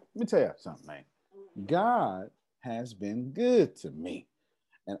 man. Let me tell you something, man. God has been good to me.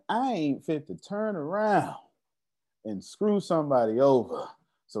 And I ain't fit to turn around and screw somebody over.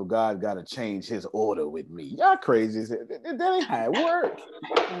 So God got to change his order with me. Y'all crazy. That ain't how it work.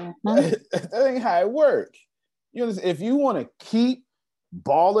 That ain't how it work. You understand? If you want to keep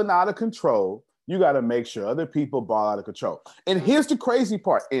balling out of control, you got to make sure other people ball out of control. And here's the crazy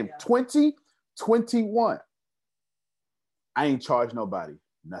part. In 2021, I ain't charged nobody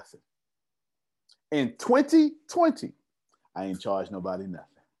nothing. In 2020, I ain't charged nobody nothing.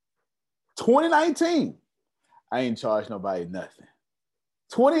 2019, I ain't charged nobody nothing.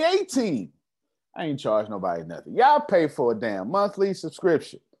 2018, I ain't charged nobody nothing. Y'all pay for a damn monthly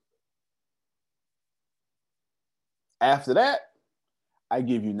subscription. After that, I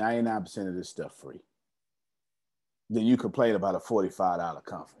give you 99% of this stuff free. Then you complain about a $45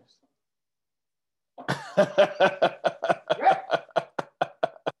 conference.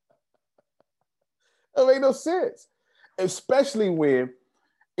 It make no sense, especially when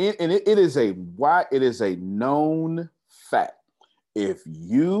it is a known fact. If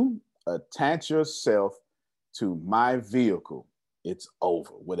you attach yourself to my vehicle, it's over.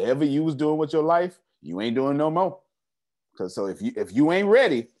 Whatever you was doing with your life, you ain't doing no more. Because so if you ain't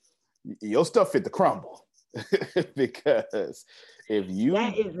ready, your stuff fit to crumble. Because if you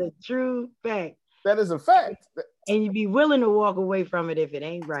that is a true fact. That is a fact. And you be willing to walk away from it if it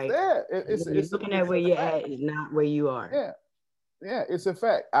ain't right. Yeah, it's looking at where you're at is not where you are. Yeah, it's a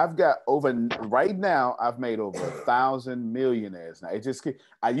fact. Right now, I've made over 1,000 millionaires now. It just,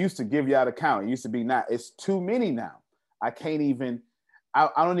 I used to give you out a count. It used to be not. It's too many now. I can't even, I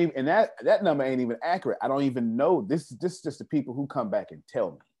don't even, and that number ain't even accurate. I don't even know. This is just the people who come back and tell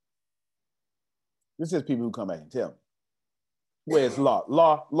me. This is people who come back and tell me. Where's Law?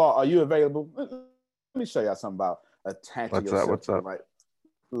 Law, are you available? Let me show y'all something about attaching yourself. What's up? Right?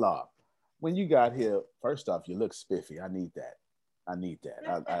 Law, when you got here, first off, you look spiffy. I need that. I need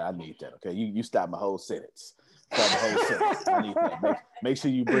that. Okay, you stop my whole sentence. I need that. Make sure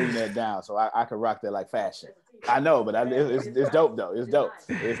you bring that down so I can rock that like fashion. I know, but it's dope though. It's dope.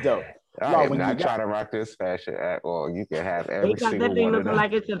 I'm not trying to rock this fashion at all. You can have every single one of them. That thing looking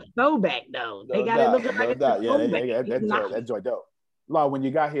like it's a throwback though. They got it looking like it's a throwback. Yeah, that joint dope. Law, when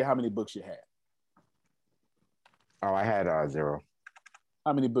you got here, how many books you had? Oh, I had 0.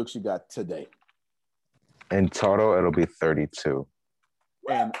 How many books you got today? In total, it'll be 32.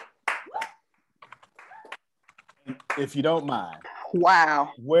 And if you don't mind,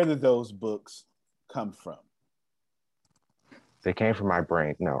 wow, where did those books come from? They came from my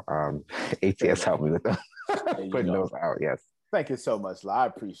brain. No, ATS helped me with them. Putting those out, yes. Thank you so much, La. I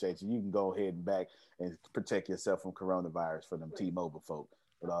appreciate you. You can go ahead and back and protect yourself from coronavirus for them T-Mobile folk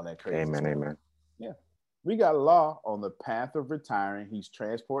with all that crazy stuff. Amen. Yeah. We got Law on the path of retiring. He's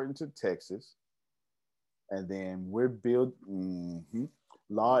transporting to Texas. And then we're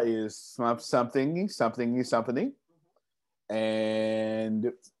Law is something.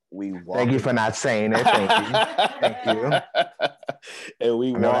 And we walk. Thank you for not saying it. Thank you. Thank you. And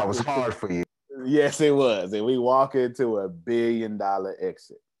we I know that was hard for you. Yes, it was. And we walk into a $1 billion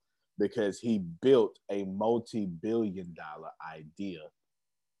exit because he built a multi-billion-dollar idea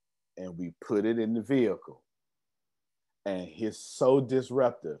and we put it in the vehicle. And he's so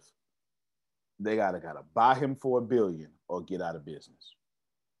disruptive. They gotta buy him for $1 billion or get out of business.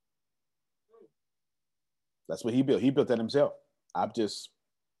 That's what he built. He built that himself. I'm just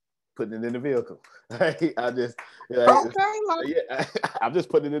putting it in the vehicle. I'm just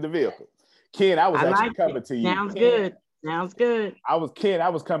putting it in the vehicle. Ken, I was actually coming to you. Sounds good. Sounds good. I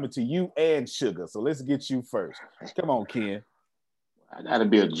was coming to you and Sugar. So let's get you first. Come on, Ken. I got to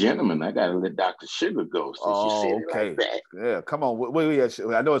be a gentleman. I got to let Dr. Sugar go. Since you said it like that. Yeah, come on.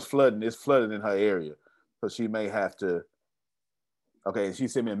 I know it's flooding. It's flooding in her area, so she may have to. Okay, she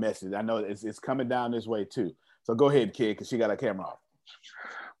sent me a message. I know it's coming down this way too. So go ahead, kid, because she got her camera off.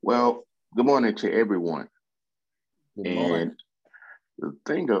 Well, good morning to everyone. Good morning. And the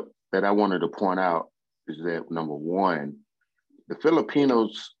thing that I wanted to point out is that, number one, the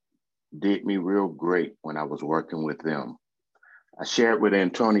Filipinos did me real great when I was working with them. I shared with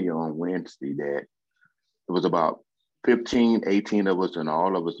Antonio on Wednesday that it was about 15, 18 of us, and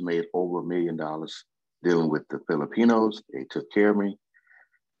all of us made over $1 million dealing with the Filipinos. They took care of me.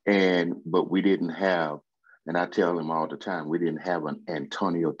 But we didn't have, and I tell them all the time, we didn't have an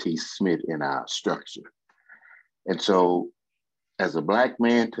Antonio T. Smith in our structure. And so as a Black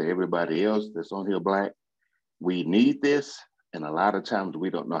man, to everybody else that's on here Black, we need this. And a lot of times we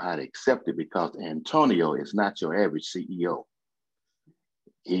don't know how to accept it because Antonio is not your average CEO.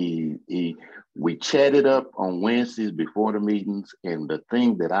 We chatted up on Wednesdays before the meetings, and the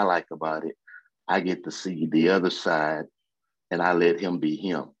thing that I like about it, I get to see the other side, and I let him be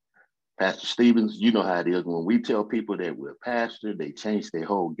him. Pastor Stevens, you know how it is. When we tell people that we're pastor, they change their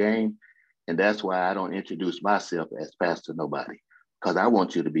whole game, and that's why I don't introduce myself as Pastor Nobody, because I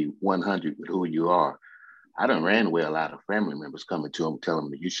want you to be 100 with who you are. I done ran away a lot of family members coming to them, telling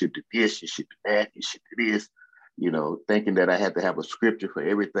them that you should do this, you should do that, you should do this. Thinking that I had to have a scripture for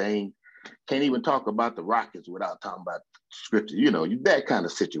everything. Can't even talk about the Rockets without talking about scripture, that kind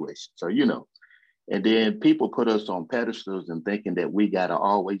of situation. So, and then people put us on pedestals and thinking that we got to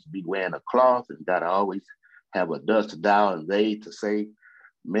always be wearing a cloth and got to always have a dust dial and they to say,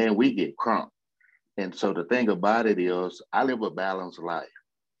 man, we get crunk. And so the thing about it is I live a balanced life.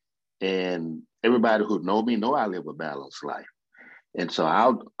 And everybody who know me know I live a balanced life. And so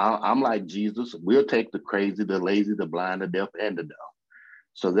I'm like Jesus. We'll take the crazy, the lazy, the blind, the deaf, and the dumb.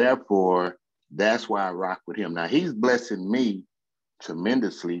 So therefore, that's why I rock with him. Now, he's blessing me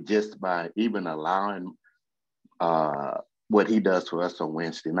tremendously just by even allowing what he does for us on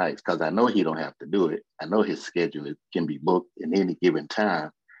Wednesday nights, because I know he don't have to do it. I know his schedule can be booked in any given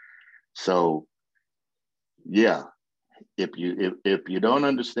time. So, yeah, if you don't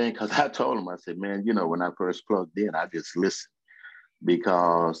understand, because I told him, I said, man, when I first plugged in, I just listened.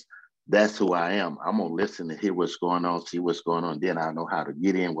 Because that's who I am. I'm gonna listen to hear what's going on, see what's going on. Then I know how to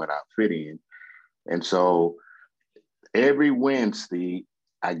get in what I fit in. And so every Wednesday,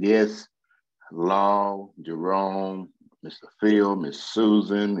 I guess Law, Jerome, Mr. Phil, Miss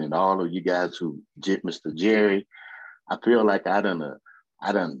Susan, and all of you guys Mr. Jerry, I feel like I done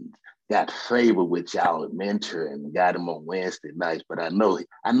got favor with y'all at Mentor and got him on Wednesday nights. But I know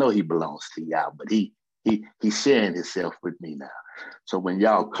he belongs to y'all. But he's sharing himself with me now. So when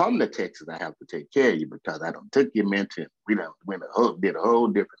y'all come to Texas, I have to take care of you because I done took your mentor. We done did a whole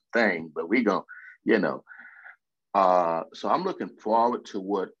different thing, but we gonna, so I'm looking forward to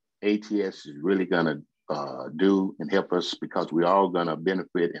what ATS is really gonna do and help us because we're all gonna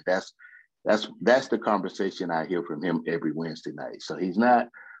benefit. And that's the conversation I hear from him every Wednesday night. So he's not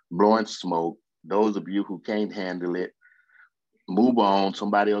blowing smoke. Those of you who can't handle it, move on.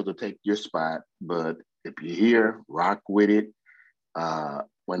 Somebody else will take your spot. But if you're here, rock with it. I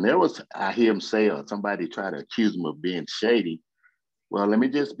hear him say, or somebody try to accuse him of being shady. Well, let me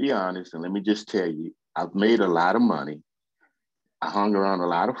just be honest and let me just tell you, I've made a lot of money. I hung around a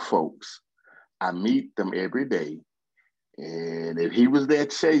lot of folks. I meet them every day. And if he was that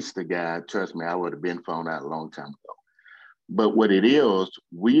chaser guy, trust me, I would have been thrown out a long time ago. But what it is,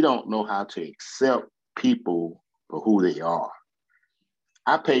 we don't know how to accept people for who they are.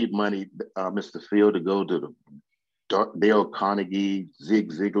 I paid money, Mr. Phil, to go to the Dale Carnegie, Zig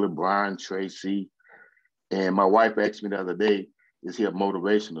Ziglar, Brian Tracy. And my wife asked me the other day, is he a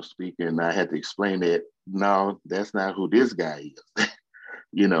motivational speaker? And I had to explain that, no, that's not who this guy is.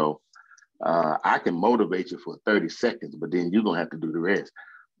 You know, I can motivate you for 30 seconds, but then you're going to have to do the rest.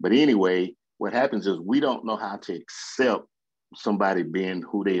 But anyway, what happens is we don't know how to accept somebody being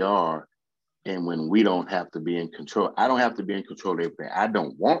who they are. And when we don't have to be in control, I don't have to be in control of everything. I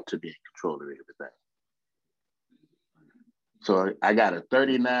don't want to be in control of everything. So I got a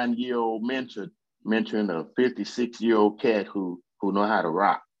 39-year-old mentoring a 56-year-old cat who know how to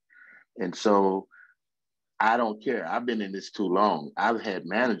rock. And so I don't care. I've been in this too long. I've had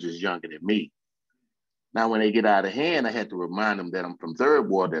managers younger than me. Now, when they get out of hand, I had to remind them that I'm from Third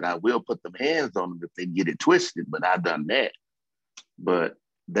Ward, that I will put them hands on them if they get it twisted, but I've done that. But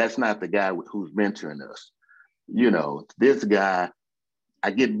that's not the guy who's mentoring us. You know, this guy,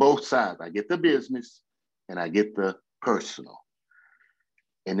 I get both sides. I get the business and I get the personal.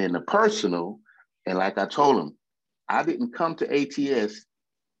 And in the personal, and like I told him, I didn't come to ATS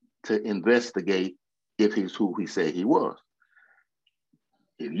to investigate if he's who he said he was.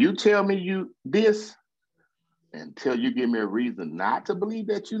 If you tell me you this, until you give me a reason not to believe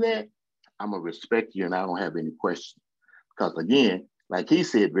that you that, I'm gonna respect you and I don't have any questions. Because again, like he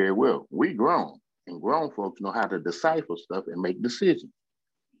said very well, we grown, and grown folks know how to decipher stuff and make decisions.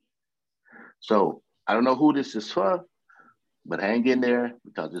 So I don't know who this is for, but hang in there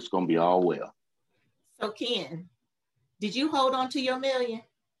because it's gonna be all well. So Ken, did you hold on to your $1 million?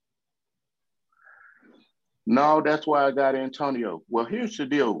 No, that's why I got Antonio. Well, here's the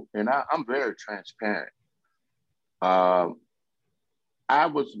deal, and I'm very transparent. I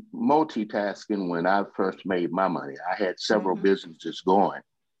was multitasking when I first made my money. I had several businesses going,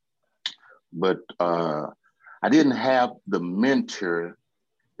 but I didn't have the mentor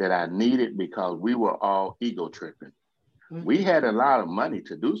that I needed because we were all ego tripping. We had a lot of money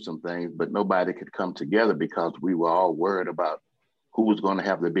to do some things, but nobody could come together because we were all worried about who was going to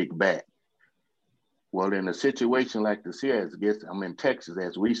have the big bat. Well, in a situation like this here, I'm in Texas,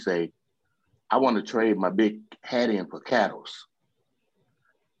 as we say, I want to trade my big hat in for cattles.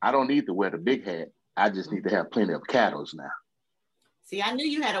 I don't need to wear the big hat. I just need to have plenty of cattles now. See, I knew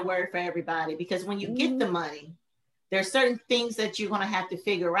you had a word for everybody because when you get the money, there's certain things that you're going to have to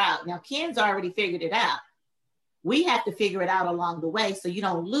figure out. Now, Ken's already figured it out. We have to figure it out along the way so you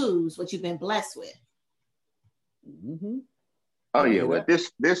don't lose what you've been blessed with. Mm-hmm. Oh yeah, well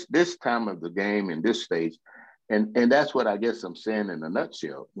this time of the game in this stage, and that's what I guess I'm saying in a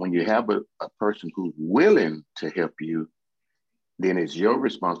nutshell. When you have a person who's willing to help you, then it's your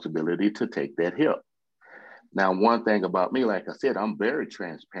responsibility to take that help. Now, one thing about me, like I said, I'm very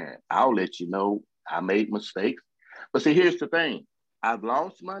transparent. I'll let you know I made mistakes. But see, here's the thing. I've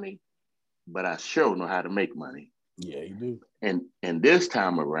lost money, but I sure know how to make money. Yeah, you do. And this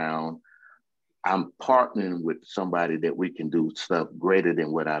time around, I'm partnering with somebody that we can do stuff greater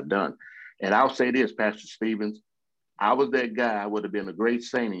than what I've done. And I'll say this, Pastor Stevens, I was that guy. I would have been a great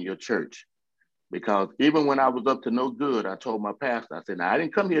saint in your church because even when I was up to no good, I told my pastor, I said, now I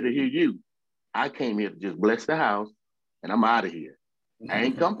didn't come here to hear you. I came here to just bless the house and I'm out of here. I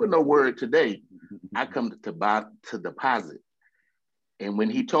ain't come for no word today. I come to deposit. And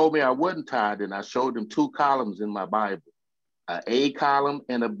when he told me I wasn't tired, and I showed him 2 columns in my Bible, an A column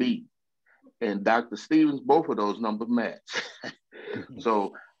and a B. And Dr. Stevens, both of those numbers match.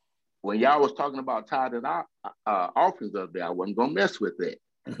 So when y'all was talking about tithing offerings up there, I wasn't going to mess with that.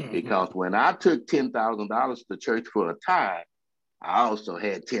 Because when I took $10,000 to church for a tithe, I also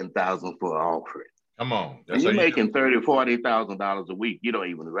had $10,000 for an offering. Come on. That's you're making $30,000, $40,000 a week. You don't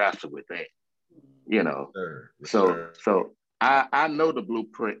even wrestle with that. You know. So I know the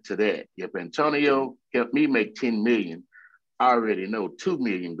blueprint to that. If Antonio helped me make 10 million, I already know 2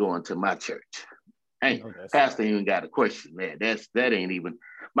 million going to my church. Hey, Pastor ain't even got a question there. That ain't even,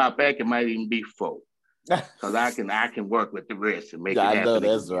 my fact, it might even be 4. Because I can work with the rest and make it happen. I know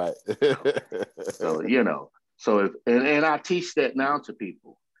that's right. So, you know, so if I teach that now to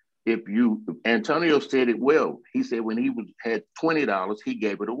people. If Antonio said it well. He said when he had $20, he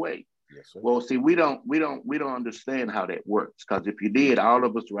gave it away. Yes, sir. Well, see, we don't understand how that works. Because if you did, all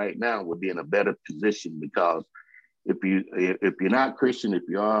of us right now would be in a better position. Because if you're not Christian, if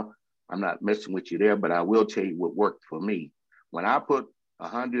you are, I'm not messing with you there. But I will tell you what worked for me. When I put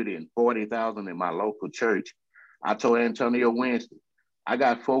 140,000 in my local church, I told Antonio Wednesday, I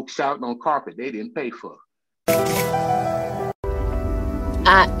got folks shouting on carpet they didn't pay for.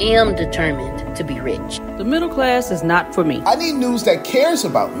 I am determined to be rich. The middle class is not for me. I need news that cares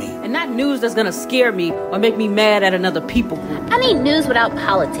about me. And not news that's going to scare me or make me mad at another people group. I need news without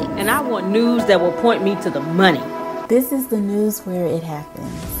politics. And I want news that will point me to the money. This is the news where it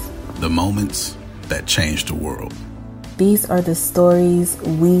happens. The moments that change the world. These are the stories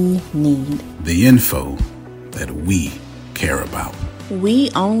we need. The info that we care about. We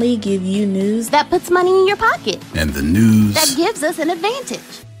only give you news that puts money in your pocket. And the news that gives us an advantage.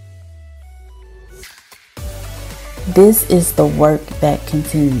 This is the work that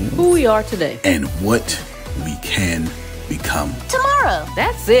continues. Who we are today. And what we can become tomorrow.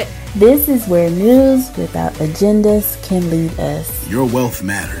 That's it. This is where news without agendas can lead us. Your wealth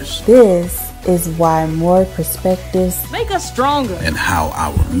matters. This is why more perspectives make us stronger. And how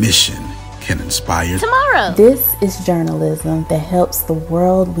our mission can inspire tomorrow. This is journalism that helps the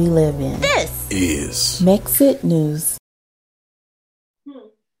world we live in. This is Mexit News.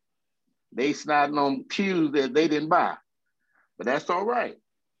 They snotting on pews that they didn't buy, but that's all right.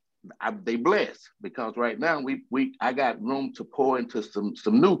 They blessed because right now I got room to pour into some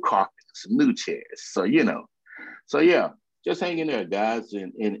new carpet, some new chairs. So yeah, just hang in there, guys.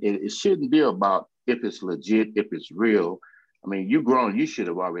 And it shouldn't be about if it's legit, if it's real. I mean, you grown, you should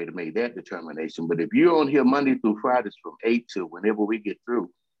have already made that determination. But if you're on here Monday through Fridays from 8 to whenever we get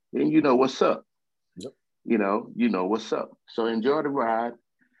through, then you know what's up. Yep. You know what's up. So enjoy the ride.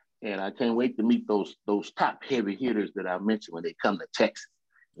 And I can't wait to meet those top heavy hitters that I mentioned when they come to Texas.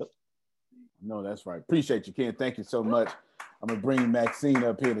 Yep. No, that's right. Appreciate you, Ken. Thank you so much. I'm going to bring Maxine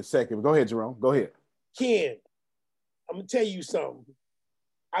up here in a second. But go ahead, Jerome. Go ahead. Ken, I'm going to tell you something.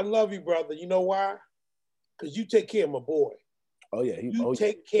 I love you, brother. You know why? Because you take care of my boy. Oh, yeah. You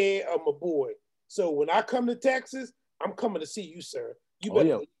take care of my boy. So when I come to Texas, I'm coming to see you, sir. You better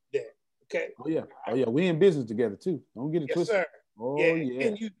believe that, okay? Oh, yeah. We in business together, too. Don't get it twisted. Sir. Oh, yeah.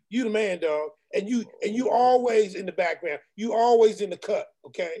 And you the man, dog. And you always in the background. You always in the cut,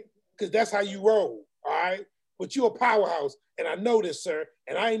 okay? Because that's how you roll, all right? But you're a powerhouse, and I know this, sir.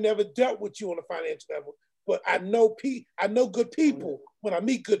 And I ain't never dealt with you on a financial level, but I know good people when I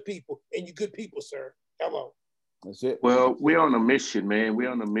meet good people, and you good people, sir. Hello. That's it. Well, we're on a mission, man.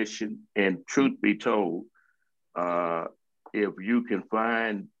 We're on a mission, and truth be told, if you can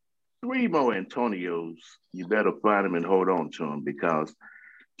find 3 more Antonios, you better find them and hold on to them, because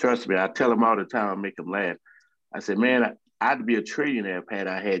trust me, I tell them all the time, I make them laugh. I said, man, I'd be a trillionaire had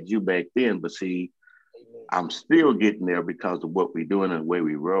I had you back then, but see, I'm still getting there because of what we're doing and the way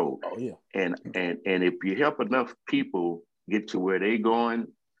we roll. Oh, yeah. And if you help enough people get to where they're going,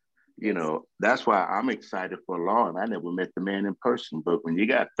 that's why I'm excited for Lauren. I never met the man in person, but when you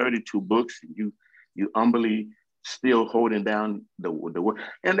got 32 books and you humbly still holding down the work.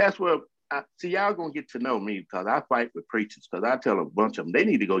 And that's where, y'all gonna get to know me, because I fight with preachers, because I tell a bunch of them, they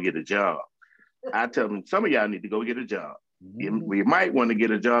need to go get a job. I tell them, some of y'all need to go get a job. Mm-hmm. We might want to get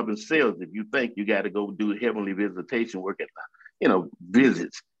a job in sales if you think you got to go do heavenly visitation work at,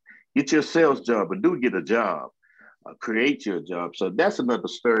 visits. Get your sales job, but do get a job. Create your job. So that's another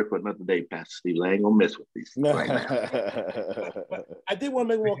story for another day, Pastor Steve. I ain't gonna mess with these right now. I did want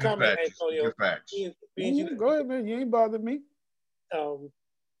to make one comment, Antonio. Go ahead, man. You ain't bothered me.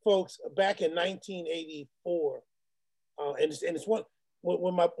 Folks, back in 1984, and it's one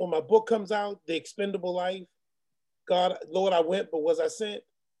when my book comes out, The Expendable Life. God, Lord, I went, but was I sent?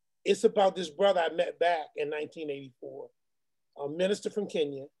 It's about this brother I met back in 1984, a minister from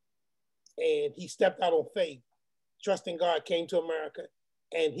Kenya, and he stepped out on faith. Trusting God, came to America,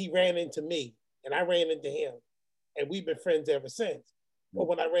 and he ran into me, and I ran into him, and we've been friends ever since. But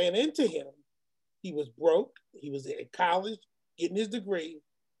when I ran into him, he was broke. He was at college, getting his degree,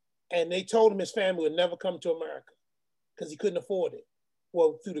 and they told him his family would never come to America because he couldn't afford it.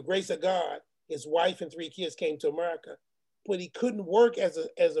 Well, through the grace of God, his wife and 3 kids came to America, but he couldn't work as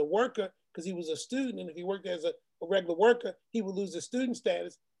a worker because he was a student, and if he worked as a regular worker, he would lose his student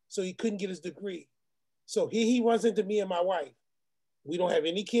status, so he couldn't get his degree. So here he runs into me and my wife. We don't have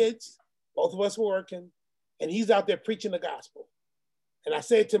any kids. Both of us were working. And he's out there preaching the gospel. And I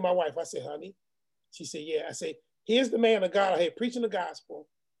said to my wife, I said, honey, she said, yeah. I said, here's the man of God out here preaching the gospel,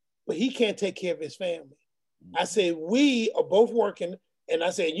 but he can't take care of his family. I said, we are both working. And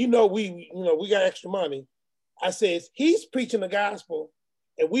I said, we got extra money. I said, he's preaching the gospel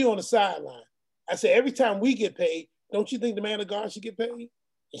and we on the sideline. I said, every time we get paid, don't you think the man of God should get paid?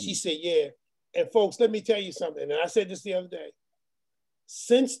 And she said, yeah. And folks, let me tell you something. And I said this the other day.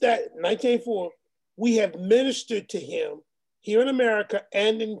 Since that 1984, we have ministered to him here in America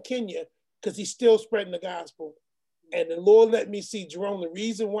and in Kenya because he's still spreading the gospel. And the Lord let me see, Jerome, the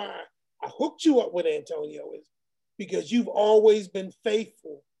reason why I hooked you up with Antonio is because you've always been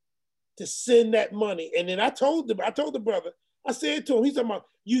faithful to send that money. And then I told the brother, I said to him, he's talking about,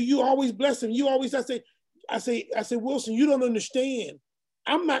 you always bless him. You always, I say, Wilson, you don't understand.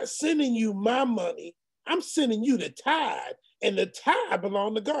 I'm not sending you my money. I'm sending you the tithe, and the tithe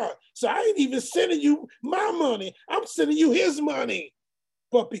belong to God. So I ain't even sending you my money. I'm sending you his money.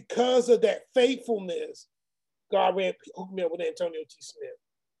 But because of that faithfulness, God hooked me up with Antonio T. Smith.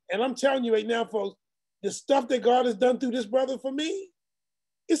 And I'm telling you right now, folks, the stuff that God has done through this brother for me,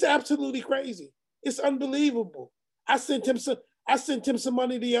 it's absolutely crazy. It's unbelievable. I sent him some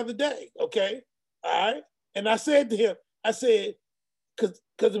money the other day, okay? All right? And I said to him, I said,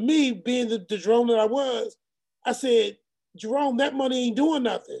 because of me being the Jerome that I was, I said, Jerome, that money ain't doing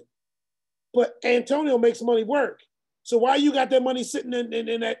nothing. But Antonio makes money work. So why you got that money sitting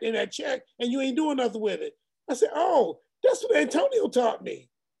in that check and you ain't doing nothing with it? I said, oh, that's what Antonio taught me.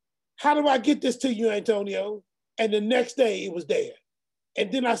 How do I get this to you, Antonio? And the next day it was there.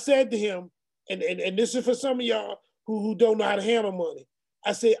 And then I said to him, and this is for some of y'all who don't know how to handle money.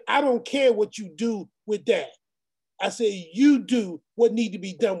 I said, I don't care what you do with that. I said, you do what need to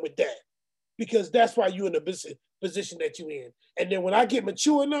be done with that, because that's why you're in the position that you're in. And then when I get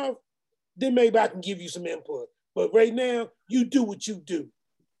mature enough, then maybe I can give you some input. But right now, you do what you do.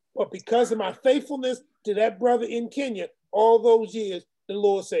 But because of my faithfulness to that brother in Kenya all those years, the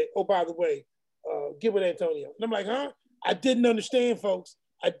Lord said, oh, by the way, give it Antonio. And I'm like, huh? I didn't understand, folks.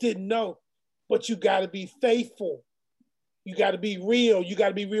 I didn't know. But you got to be faithful. You got to be real. You got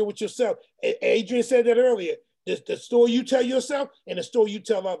to be real with yourself. Adrian said that earlier. The story you tell yourself and the story you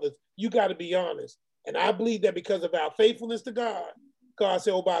tell others, you got to be honest. And I believe that because of our faithfulness to God, God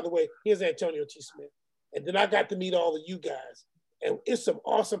said, oh, by the way, here's Antonio T. Smith. And then I got to meet all of you guys. And it's some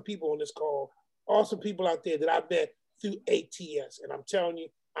awesome people on this call, awesome people out there that I met through ATS. And I'm telling you,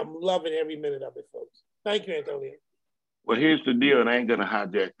 I'm loving every minute of it, folks. Thank you, Antonio. Well, here's the deal, and I ain't going to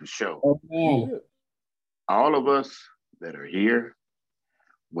hijack the show. All of us that are here,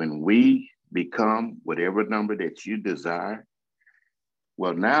 when we become whatever number that you desire,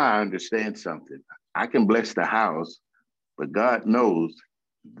 well, now I understand something. I can bless the house, but God knows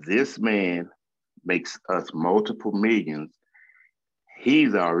this man makes us multiple millions.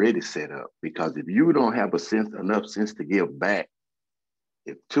 He's already set up, because if you don't have enough sense to give back,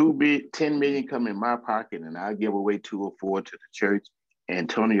 if 10 million come in my pocket and I give away 2 or 4 to the church,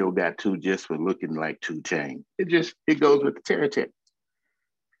 Antonio got 2 just for looking like 2 Chainz. It goes with the territory.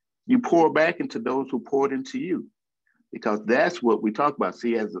 You pour back into those who poured into you, because that's what we talk about.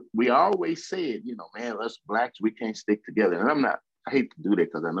 See, as we always said, man, us blacks, we can't stick together. And I hate to do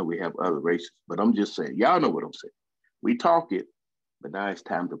that because I know we have other races, but I'm just saying, y'all know what I'm saying. We talk it, but now it's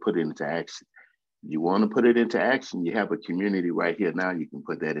time to put it into action. You want to put it into action, you have a community right here now, you can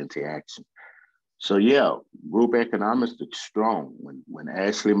put that into action. So yeah, group economics is strong. When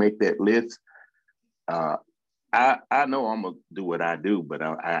Ashley make that list, I know I'm gonna do what I do, but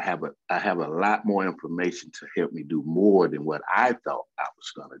I have a lot more information to help me do more than what I thought I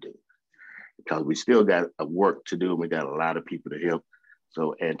was gonna do, because we still got work to do and we got a lot of people to help.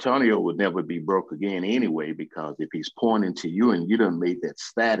 So Antonio would never be broke again anyway, because if he's pointing to you and you done made that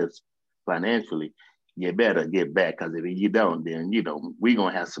status financially, you better get back, because if you don't, then we're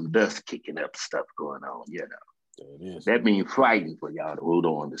gonna have some dust kicking up stuff going on, That means fighting for y'all who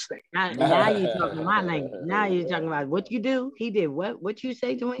don't understand. Now you're talking my language. Now you're talking about what you do. He did what? What you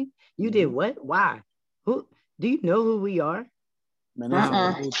say to him? You did what? Why? Who? Do you know who we are? Man, there's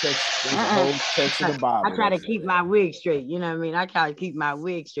a whole text of the Bible. I try to keep my wig straight. You know what I mean? I try to keep my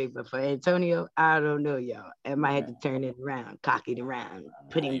wig straight. But for Antonio, I don't know, y'all. I might have to turn it around, cock it around,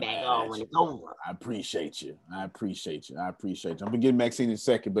 put it back on when it's over. I appreciate you. I'm gonna get Maxine in a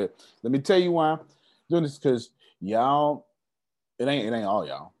second, but let me tell you why I'm doing this, because y'all, it ain't all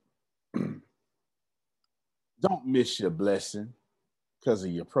y'all. Don't miss your blessing because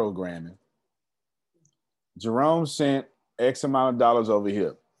of your programming. Jerome sent X amount of dollars over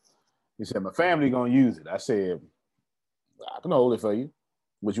here. He said, my family gonna use it. I said, I can hold it for you.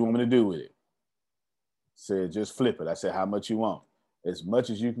 What you want me to do with it? He said, just flip it. I said, how much you want? As much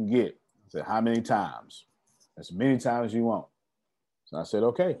as you can get. I said, how many times? As many times as you want. So I said,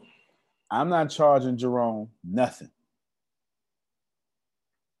 okay. I'm not charging Jerome nothing.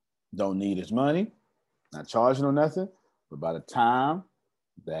 Don't need his money. Not charging him nothing. But by the time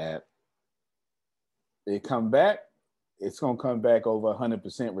that it come back, it's going to come back over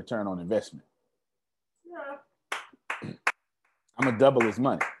 100% return on investment. Yeah. I'm going to double his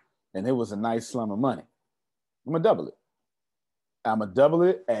money. And it was a nice slum of money. I'm going to double it. I'm going to double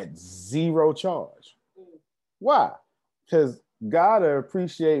it at zero charge. Why? Because God will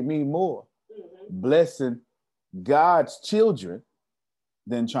appreciate me more blessing God's children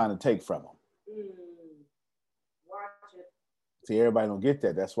than trying to take from them. Watch it. See, everybody don't get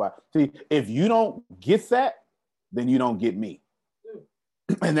that. That's why. See, if you don't get that, then you don't get me.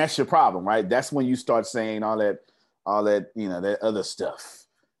 And that's your problem, right? That's when you start saying all that, that other stuff.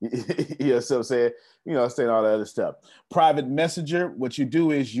 You know what I'm saying? Saying all that other stuff. Private messenger, what you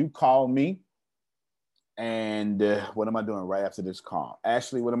do is you call me. And what am I doing right after this call?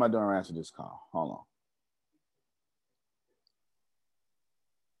 Ashley, what am I doing right after this call? Hold on.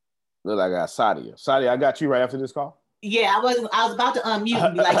 Look, I got Sadia. Sadia, I got you right after this call? Yeah, I was about to unmute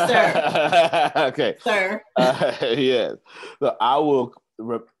and be like, sir. Okay. Sir. Yes. So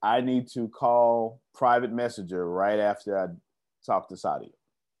I need to call private messenger right after I talk to Sadia.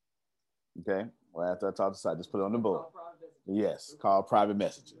 Okay? Right after I talk to Sadia, just put it on the board. Yes, call private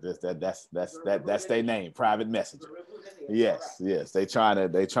messenger. That's their name, private messenger. Yes. They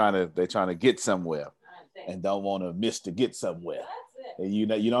trying to get somewhere and don't want to miss to get somewhere. And you're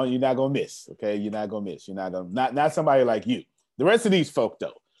not gonna miss. Okay, you're not gonna miss. You're not gonna not somebody like you. The rest of these folk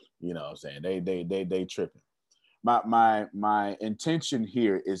though, you know what I'm saying? They tripping. My intention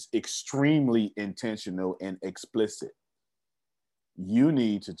here is extremely intentional and explicit. You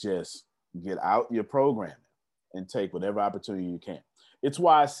need to just get out your programming and take whatever opportunity you can. It's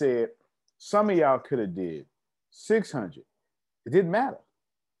why I said some of y'all could have did 600. It didn't matter.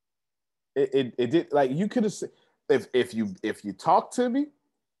 It did, like, you could have said, if you talk to me,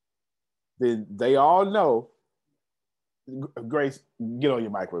 then they all know. Grace, get on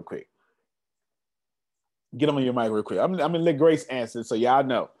your mic real quick. Get on your mic real quick. I'm gonna let Grace answer so y'all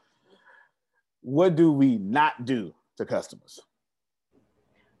know. What do we not do to customers?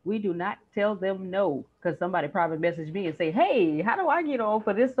 We do not tell them no, because somebody probably messaged me and say, "Hey, how do I get on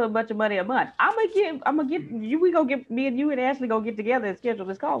for this so much money a month?" I'm gonna get you. We gonna get me and you and Ashley gonna get together and schedule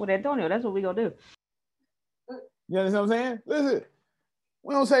this call with Antonio. That's what we gonna do. You understand what I'm saying? Listen,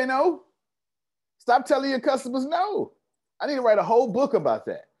 we don't say no. Stop telling your customers no. I need to write a whole book about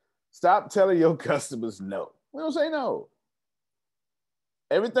that. Stop telling your customers no. We don't say no.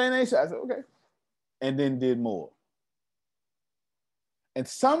 Everything they say, I said, okay. And then did more. And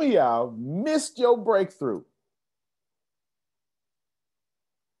some of y'all missed your breakthrough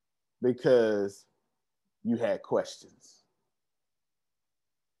because you had questions.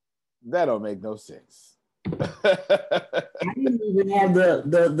 That don't make no sense. I didn't even have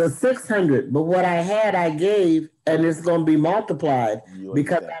the 600, but what I had, I gave, and it's going to be multiplied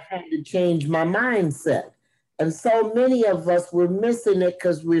because I had to change my mindset. And so many of us were missing it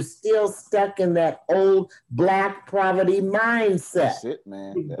because we're still stuck in that old Black poverty mindset. That's it,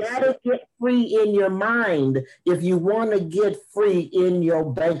 man. You gotta get free in your mind if you want to get free in your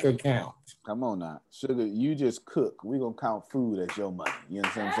bank account. Come on now. Sugar, you just cook. We're going to count food as your money. You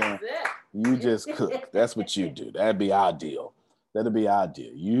understand what I'm saying? You just cook. That's what you do. That'd be our deal. That'll be our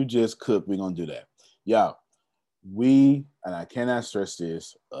deal. You just cook. We're going to do that. Y'all, and I cannot stress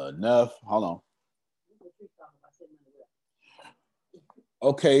this enough. Hold on.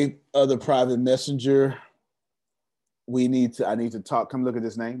 Okay, other private messenger. I need to talk. Come look at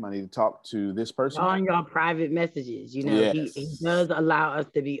this name. I need to talk to this person. On your private messages, you know, yes. he does allow us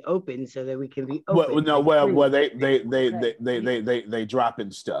to be open so that we can be open. They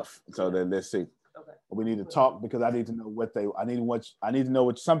dropping stuff. So then let's see. Okay. We need to talk because I need to know what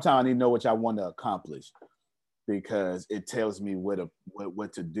sometimes I need to know what y'all want to accomplish because it tells me what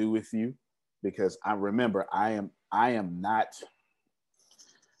to do with you. Because I remember I am not.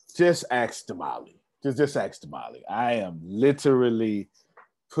 Just ask Damali. Just ask Damali. I am literally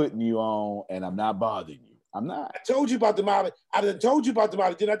putting you on, and I'm not bothering you. I'm not. I told you about Damali. I done told you about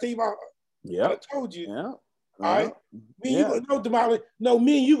Damali. Did I tell you about? Yeah. I told you. Yeah. All right. Me and you gonna Damali. No,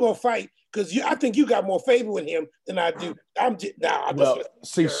 me and you gonna fight because I think you got more favor with him than I do.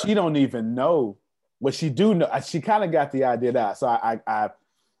 See, she don't even know what she do know. She kind of got the idea that. So I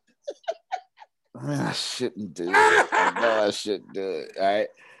shouldn't do it. I know I shouldn't do it. All right.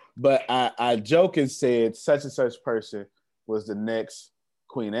 But I joke and said such and such person was the next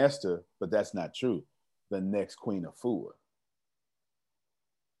Queen Esther, but that's not true. The next Queen Afua.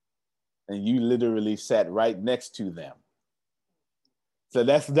 And you literally sat right next to them. So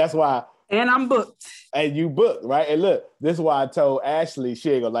that's why. And I'm booked. And you booked, right? And look, this is why I told Ashley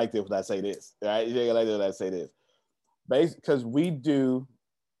she ain't gonna like this when I say this, right? She ain't gonna like this when I say this. Because we do.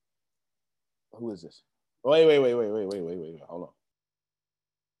 Who is this? Wait. Hold on.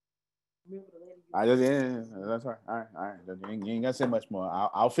 That's right. All right. You ain't gotta say much more.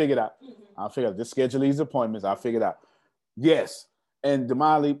 I'll figure it out. I'll figure it out. Just schedule these appointments. I'll figure it out. Yes. And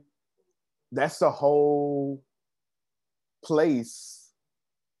Damali, that's the whole place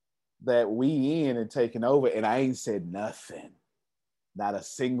that we in and taking over. And I ain't said nothing. Not a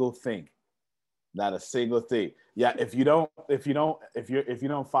single thing. Not a single thing. Yeah, if you don't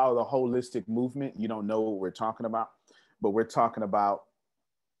follow the holistic movement, you don't know what we're talking about. But we're talking about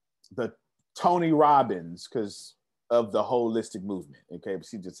the Tony Robbins, because of the holistic movement. Okay, but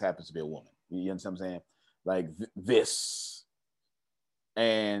she just happens to be a woman. You understand what I'm saying? Like this.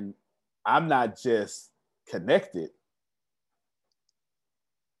 And I'm not just connected.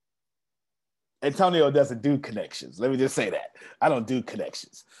 Antonio doesn't do connections. Let me just say that. I don't do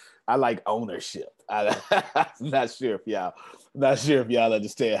connections. I like ownership. I'm not sure if y'all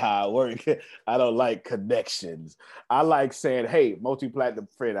understand how I work. I don't like connections. I like saying, hey, multi-platinum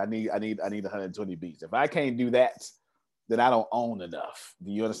friend, I need 120 beats. If I can't do that, then I don't own enough.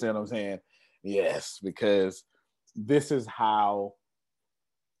 Do you understand what I'm saying? Yes, because this is how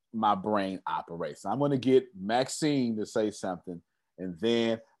my brain operates. I'm going to get Maxine to say something, and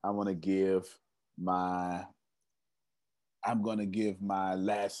then I'm going to give my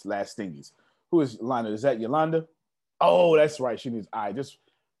last thingies. Who is Yolanda? Is that Yolanda? Oh, that's right. She needs. All right, just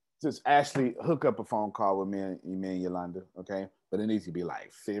Ashley, hook up a phone call with me and Yolanda, okay? But it needs to be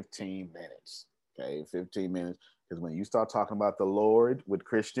like 15 minutes, okay? 15 minutes, because when you start talking about the Lord with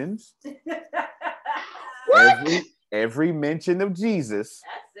Christians, every mention of Jesus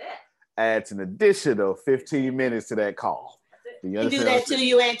adds an additional 15 minutes to that call. He do that to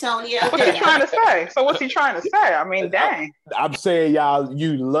you, Antonio. What's he trying to say? So what's he trying to say? I mean, dang. I'm saying, y'all,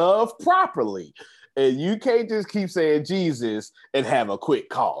 you love properly. And you can't just keep saying Jesus and have a quick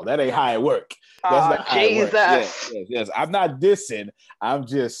call. That ain't how it works. That's not how it works. Yes. I'm not dissing. I'm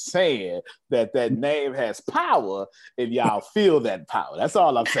just saying that name has power and y'all feel that power. That's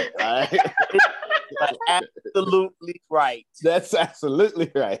all I'm saying. All right? Absolutely right. That's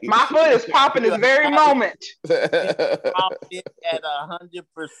absolutely right. My foot is popping this very moment. Popping at 100%.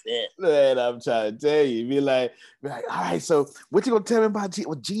 Man, I'm trying to tell you. Be like, all right, so what you gonna tell me about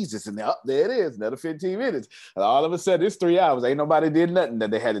Jesus? And there it is, another 15 minutes. And all of a sudden, it's 3 hours. Ain't nobody did nothing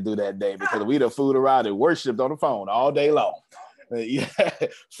that they had to do that day because we done fooled around and worshipped on the phone all day long. Yeah,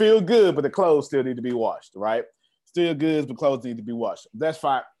 feel good, but the clothes still need to be washed, right? Still good, but clothes need to be washed. That's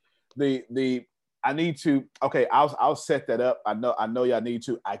fine. I need to. Okay, I'll set that up. I know y'all need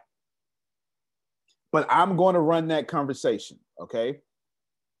to. But I'm going to run that conversation. Okay,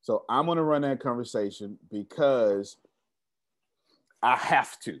 so I'm going to run that conversation because I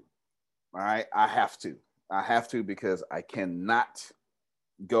have to. All right, I have to because I cannot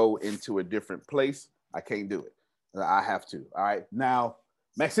go into a different place. I can't do it. I have to. All right, now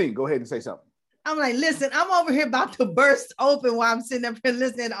Maxine, go ahead and say something. I'm like, listen, I'm over here about to burst open while I'm sitting up here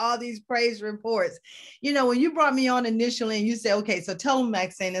listening to all these praise reports. You know, when you brought me on initially and you said, okay, so tell them,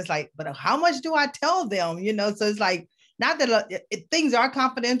 Maxine, it's like, but how much do I tell them? You know, so it's like, not that things are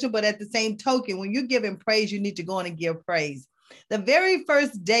confidential, but at the same token, when you're giving praise, you need to go in and give praise. The very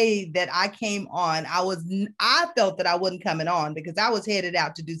first day that I came on, I felt that I wasn't coming on because I was headed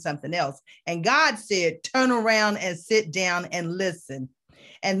out to do something else. And God said, turn around and sit down and listen.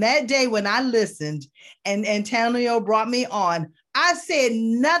 And that day when I listened and Antonio brought me on, I said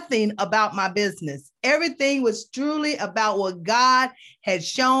nothing about my business. Everything was truly about what God had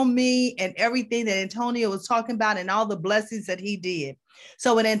shown me and everything that Antonio was talking about and all the blessings that he did.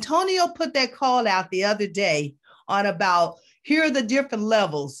 So when Antonio put that call out the other day on about here are the different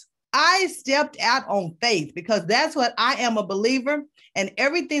levels, I stepped out on faith because that's what I am, a believer. And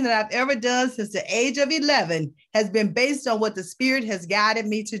everything that I've ever done since the age of 11 has been based on what the Spirit has guided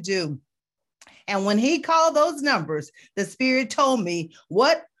me to do. And when he called those numbers, the Spirit told me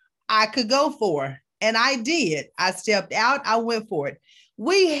what I could go for. And I did. I stepped out. I went for it.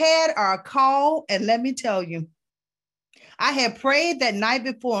 We had our call. And let me tell you, I had prayed that night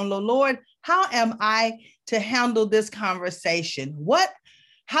before, and Lord, how am I to handle this conversation?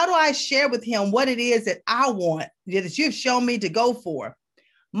 How do I share with him what it is that I want, that you've shown me to go for?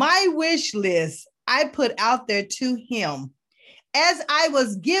 My wish list, I put out there to him. As I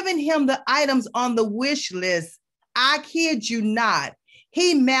was giving him the items on the wish list, I kid you not,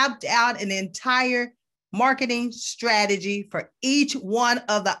 he mapped out an entire marketing strategy for each one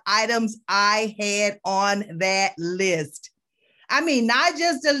of the items I had on that list. I mean, not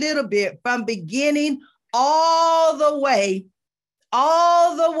just a little bit, from beginning all the way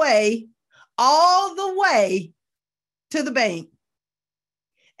to the bank.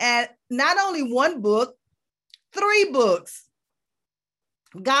 And not only one book, 3 books.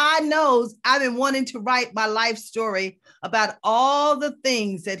 God knows I've been wanting to write my life story about all the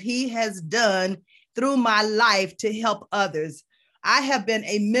things that he has done through my life to help others. I have been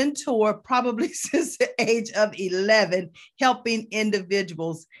a mentor probably since the age of 11, helping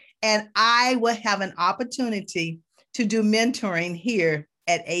individuals. And I will have an opportunity to do mentoring here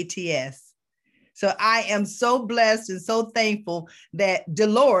at ATS. So I am so blessed and so thankful that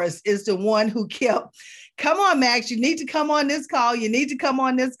Dolores is the one who kept, come on, Max, you need to come on this call. You need to come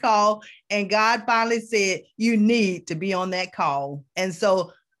on this call. And God finally said, you need to be on that call. And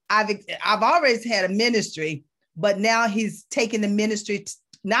so I've always had a ministry, but now he's taking the ministry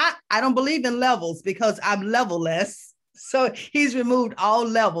I don't believe in levels because I'm level-less. So he's removed all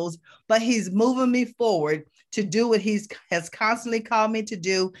levels, but he's moving me forward to do what he has constantly called me to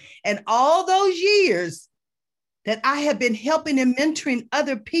do. And all those years that I have been helping and mentoring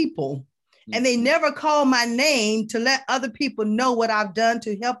other people, and they never call my name to let other people know what I've done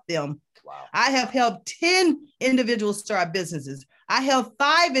to help them. Wow. I have helped 10 individuals start businesses. I have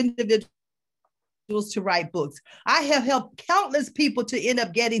 5 individuals to write books. I have helped countless people to end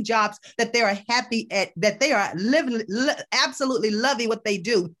up getting jobs that they are happy at, that they are absolutely loving what they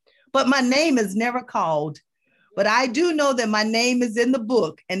do. But my name is never called. But I do know that my name is in the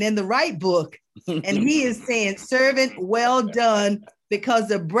book and in the right book. And he is saying, servant, well done, because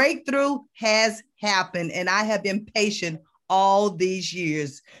the breakthrough has happened. And I have been patient all these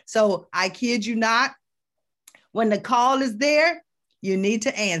years. So I kid you not, when the call is there, you need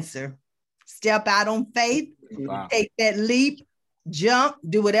to answer. Step out on faith, take that leap, jump,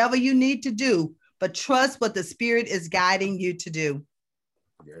 do whatever you need to do, but trust what the Spirit is guiding you to do.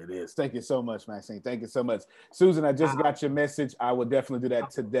 There it is. Thank you so much, Maxine. Thank you so much. Susan, I just got your message. I will definitely do that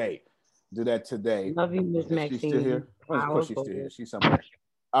today. Love you, Miss Maxine. She's still here? Of course she's still here. She's somewhere.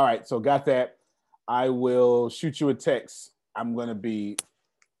 All right, so got that. I will shoot you a text. We're going to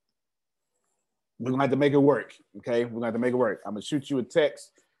have to make it work, okay? We're going to have to make it work. I'm going to shoot you a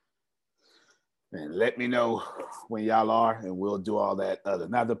text and let me know when y'all are, and we'll do all that other.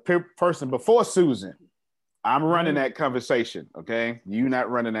 Now, the person before Susan, I'm running that conversation, okay? You not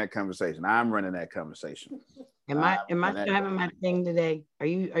running that conversation. I'm running that conversation. Am I still having my thing today? Are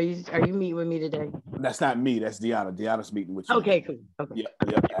you meeting with me today? That's not me. That's Deanna. Deanna's meeting with you. Okay, cool. Okay.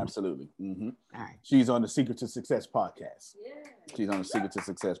 Yep, absolutely. Mm-hmm. All right. She's on the Secret to Success podcast. Yeah. She's on the Secret to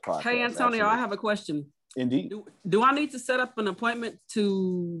Success podcast. Hey, Antonio, absolutely. I have a question. Indeed. Do I need to set up an appointment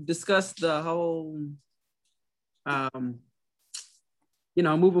to discuss the whole,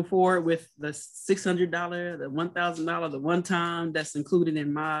 moving forward with the $600, the $1,000, the one time that's included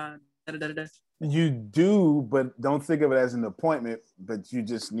in my da-da-da-da-da? You do, but don't think of it as an appointment, but you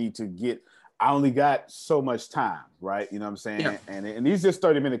just need to I only got so much time, right? You know what I'm saying? Yeah. And these just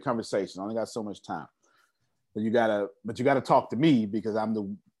 30-minute conversations. I only got so much time. But you gotta talk to me because I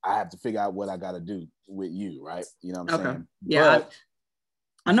have to figure out what I gotta do with you, right? You know what I'm saying? Yeah.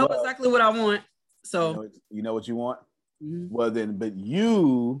 I know exactly what I want. So you know what you want? Mm-hmm. Well then, but this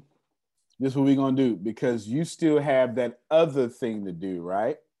is what we're gonna do, because you still have that other thing to do,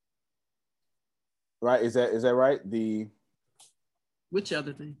 right? Right? Is that right? Which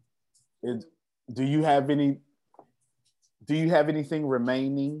other thing? Do you have anything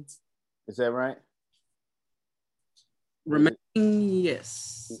remaining? Is that right? Remaining,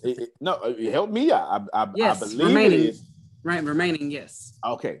 yes. No, help me out. Yes, I believe remaining. It is. Right, remaining, yes.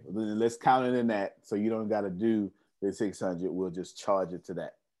 Okay, then let's count it in that. So you don't got to do the 600. We'll just charge it to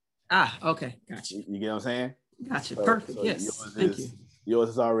that. Okay, gotcha. You get what I'm saying? Gotcha. Perfect. So yes. Thank you. Yours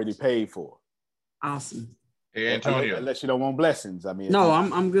is already paid for. Awesome. Hey, Antonio. Unless you don't want blessings. I mean, no,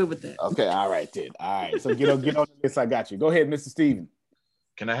 I'm good with that. Okay, all right then. All right. So get on this. I got you. Go ahead, Mr. Steven.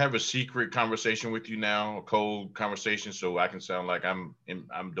 Can I have a secret conversation with you now, a cold conversation, so I can sound like I'm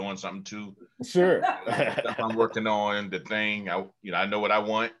doing something too? Sure. I'm working on the thing. I know what I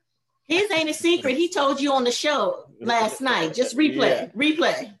want. His ain't a secret. He told you on the show last night. Just replay.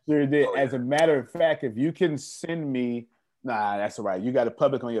 Sure did. As a matter of fact, if you can send me, that's all right. You got it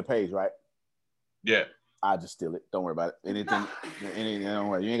public on your page, right? Yeah. I'll just steal it. Don't worry about it. Anything, don't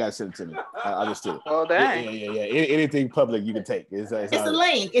worry. You ain't got to send it to me. I'll just steal it. Oh, dang. Yeah. Anything public you can take. It's a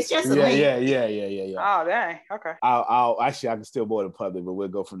link. It's just a link. Yeah. Oh, dang. Okay. I'll I can still board in public, but we'll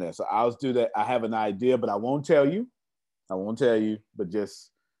go from there. So I'll do that. I have an idea, but I won't tell you. But just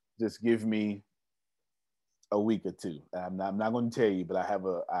give me a week or two. I'm not going to tell you, but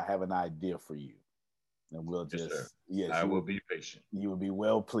I have an idea for you. And we'll just, I will be patient. You will be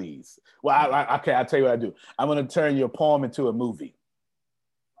well pleased. Well, okay, I'll tell you what I do. I'm going to turn your poem into a movie.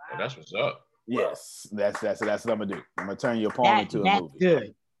 Wow. That's what's up. Yes, that's what I'm going to do. I'm going to turn your poem into a movie.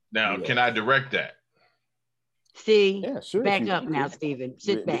 Good. Now, can I direct that? See, yeah, sure. Back up now, Stephen.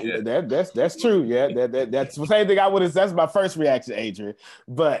 Sit back. That's true. Yeah, that's the same thing I would have. That's my first reaction, Adrian.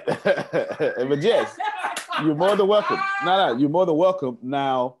 But yes, you're more than welcome. No, you're more than welcome.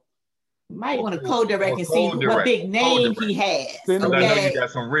 Now, might want to co-direct and see what big name he has. Okay? I know you got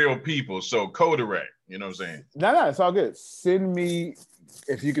some real people, so co-direct. You know what I'm saying? No, it's all good. Send me,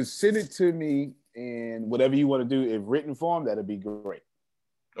 if you can send it to me in whatever you want to do in written form, that'd be great.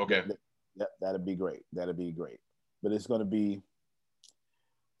 Okay. That'd be great. That'd be great. But it's going to be,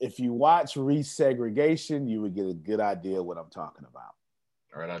 if you watch Resegregation, you would get a good idea of what I'm talking about.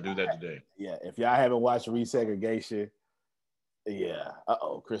 All right, I'll do that today. Yeah, if y'all haven't watched Resegregation, yeah.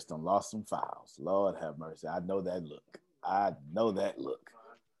 Chris done lost some files. Lord have mercy. I know that look.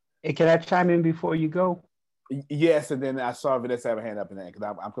 Hey, can I chime in before you go? Yes, and then I saw Vanessa have a hand up in that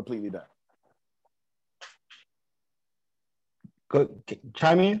because I'm completely done. Go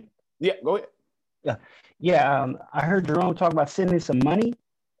chime in. Yeah, go ahead. Yeah. I heard Jerome talk about sending some money.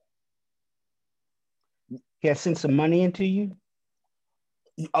 He had sent some money into you.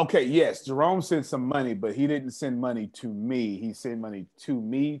 Okay, yes, Jerome sent some money, but he didn't send money to me. He sent money to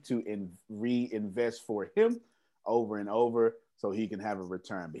me to reinvest for him over and over so he can have a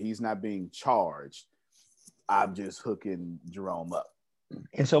return. But he's not being charged. I'm just hooking Jerome up.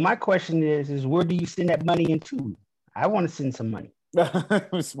 And so my question is where do you send that money into? I want to send some money.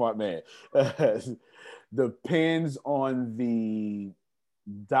 Smart man. Depends on the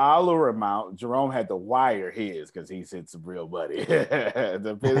dollar amount. Jerome had to wire his because he sent some real money.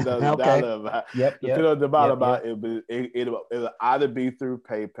 Depends on the dollar amount. Depends on the dollar amount. It'll either be through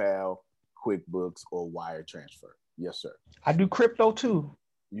PayPal, QuickBooks, or wire transfer. Yes, sir. I do crypto too.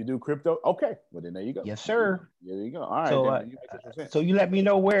 You do crypto? Okay. Well, then there you go. Yes, sir. There you go. All right. So you let me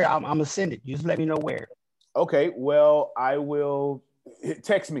know where. I'm gonna send it. You just let me know where. Okay. Well, I will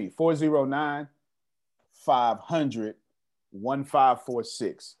text me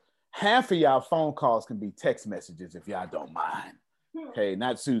 409-500-1546. Half of y'all phone calls can be text messages if y'all don't mind. Okay,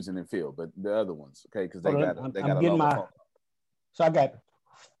 not Susan and Phil, but the other ones. Okay, because they got a phone call. So I got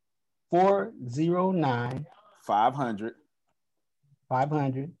 409 500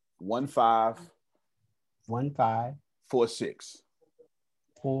 15 46.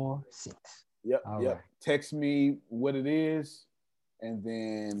 Yep. Right. Text me what it is, and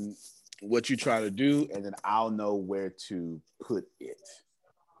then what you try to do, and then I'll know where to put it.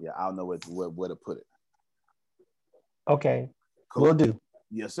 Yeah, I'll know where to put it. Okay. Cool. Will do.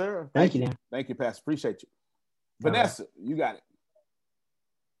 Yes, sir. Thank you. Thank you, Pastor. Appreciate you. Vanessa, you got it.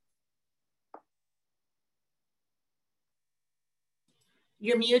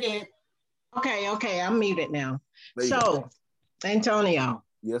 You're muted. Okay, I'm muted now. So, go. Antonio.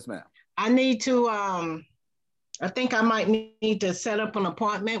 Yes, ma'am. I need to, I think I might need to set up an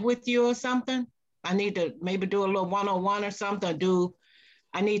appointment with you or something. I need to maybe do a little one-on-one or something.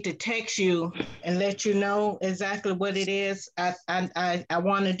 I need to text you and let you know exactly what it is I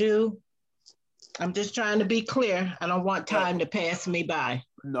want to do. I'm just trying to be clear. I don't want time to pass me by.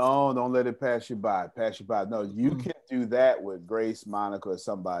 No, don't let it pass you by. No, you can do that with Grace, Monica, or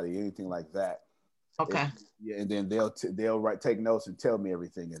somebody, anything like that. Okay. And then they'll take notes and tell me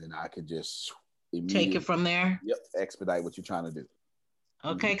everything, and then I can just take it from there. Yep, expedite what you're trying to do.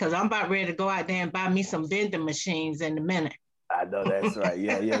 Okay, because I'm about ready to go out there and buy me some vending machines in a minute. I know that's right.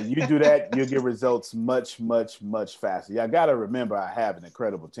 Yeah. You do that, you'll get results much, much, much faster. Yeah, I gotta remember I have an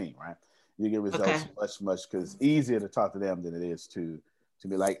incredible team, right? You get results much, because it's easier to talk to them than it is to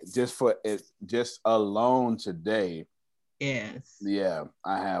be like just alone today. Yes. Yeah,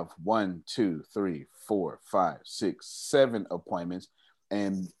 I have 1, 2, 3, 4, 5, 6, 7 appointments,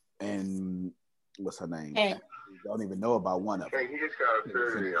 and what's her name? Hey. Don't even know about one of them.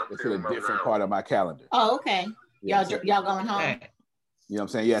 It's in a different part of my calendar. Oh, okay. Y'all going home? You know what I'm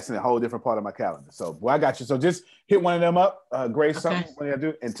saying? Yeah, it's in a whole different part of my calendar. So, I got you. So just hit one of them up, Grace, something when you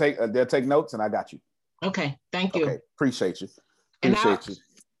do, and they'll take notes, and I got you. Okay, thank you. Okay, appreciate you.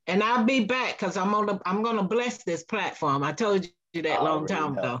 And I'll be back because I'm gonna bless this platform. I told you that long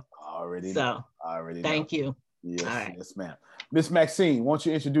time ago. Already. Thank you. Yes, right. Yes, ma'am. Miss Maxine, why don't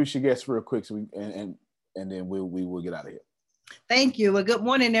you introduce your guests real quick, so and then we will get out of here. Thank you. Well, good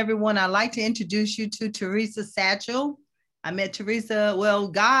morning, everyone. I'd like to introduce you to Teresa Satchel. I met Teresa. Well,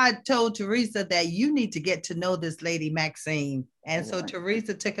 God told Teresa that you need to get to know this lady, Maxine. And so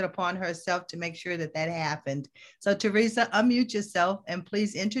Teresa took it upon herself to make sure that happened. So Teresa, unmute yourself and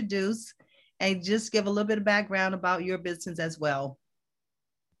please introduce and just give a little bit of background about your business as well.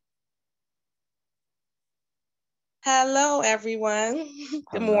 Hello, everyone.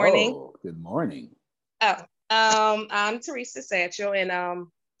 Good morning. Good morning. I'm Teresa Satchel, and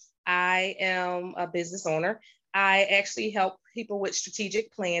I am a business owner. I actually help people with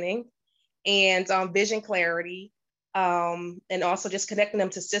strategic planning and vision clarity, and also just connecting them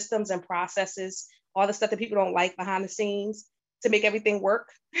to systems and processes, all the stuff that people don't like behind the scenes to make everything work.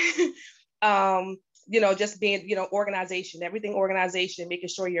 Just being, organization, making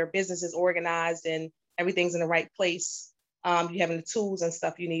sure your business is organized and everything's in the right place You having the tools and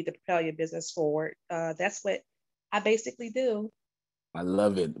stuff you need to propel your business forward. That's what I basically do. I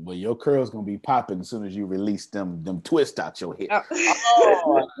love it. Well, your curls gonna be popping as soon as you release them twists out your head. Oh,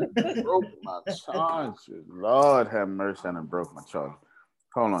 oh I broke my charger. Lord have mercy, I done broke my charger.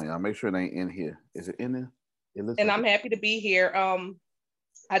 Hold on, y'all. Make sure it ain't in here. Is it in there? It looks. And like I'm happy to be here.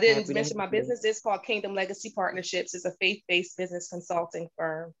 I didn't mention my business. It's called Kingdom Legacy Partnerships. It's a faith-based business consulting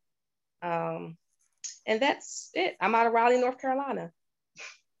firm. And that's it. I'm out of Raleigh, North Carolina.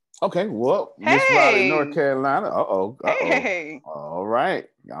 Okay, well, Hey. Miss Raleigh, North Carolina. Uh-oh. Hey. All right.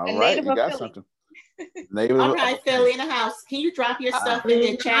 All A right. native You of got Philly. something. Native All of- right, Philly in the house. Can you drop your stuff in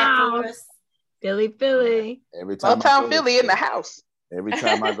the chat for us? Philly. Every time I Motown go to Philly in the house. Every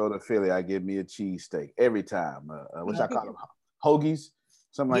time I go to Philly, I get me a cheesesteak. Every time. What y'all call them? Hoagies?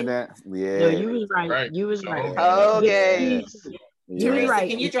 Something like that? Yeah. No, you was right. You was right. Okay. You was Teresa, right.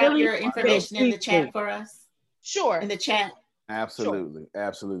 can you In drop Philly, your information in the chat cheesesteak. for us? Sure. In the chat. Absolutely.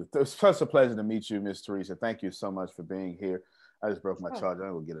 Absolutely. It's such a pleasure to meet you, Miss Teresa. Thank you so much for being here. I just broke my charger.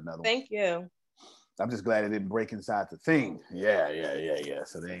 I will get another one. Thank you. I'm just glad it didn't break inside the thing. Yeah.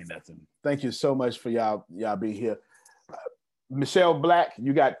 So there ain't nothing. Thank you so much for y'all being here. Michelle Black,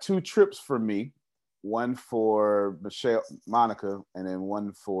 you got 2 trips for me. One for Monica, and then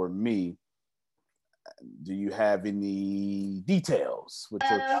one for me. Do you have any details with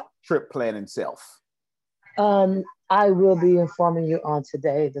your trip planning self? I will be informing you on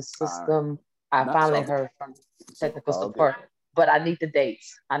today. The system, I Not finally something. heard from technical Okay. support, but I need the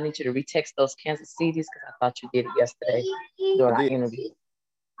dates. I need you to retext those Kansas Cities because I thought you did it yesterday during our interview.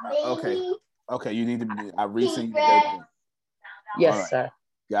 Okay, you need to I resend you the date. Yes, All right. sir.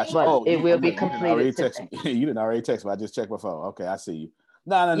 Gotcha. But it will be You didn't already completed text me. You didn't already text me. I just checked my phone. Okay, I see you.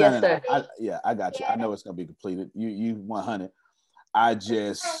 No. Yes, sir. I got you. I know it's gonna be completed. You 100. I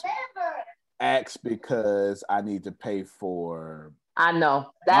just asked because I need to pay for. I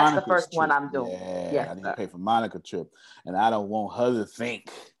know. That's the Monica's first one trip. I'm doing. Yeah, Yes, I need sir. to pay for Monica's trip, and I don't want her to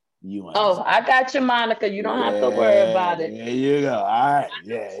think you. Oh, I got you, Monica. You don't have to worry about it. There you go. All right.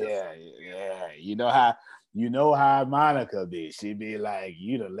 Yeah. You know how Monica be. She be like,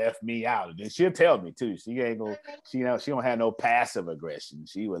 you done left me out. Then she'll tell me too. She ain't gonna. She don't have no passive aggression.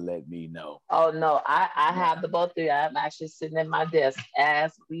 She will let me know. Oh no, I have the both of you. I'm actually sitting at my desk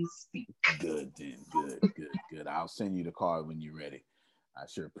as we speak. Good. I'll send you the card when you're ready. I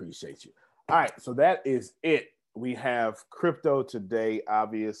sure appreciate you. All right, so that is it. We have crypto today,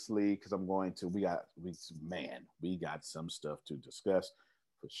 obviously, because we got some stuff to discuss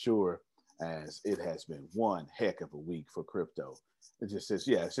for sure, as it has been one heck of a week for crypto. It's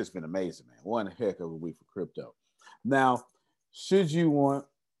just been amazing, man. One heck of a week for crypto. Now, should you want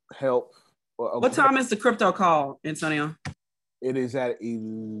help? What time is the crypto call, Antonio? It is at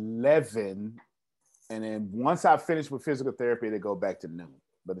 11. And then once I finish with physical therapy, they go back to noon,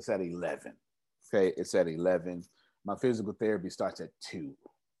 but it's at 11. Okay, it's at 11. My physical therapy starts at 2.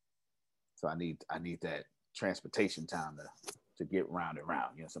 So I need that transportation time to get round and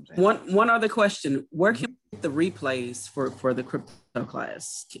round. You know what I'm saying? One other question. Where can we get the replays for the crypto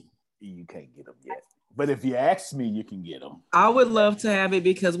class? You can't get them yet. But if you ask me, you can get them. I would love to have it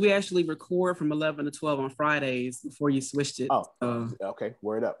because we actually record from 11 to 12 on Fridays before you switched it. Okay.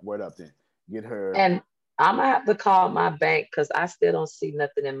 Word up then. Get her. And I'm gonna have to call my bank because I still don't see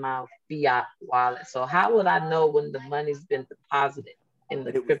nothing in my fiat wallet. So how would I know when the money's been deposited in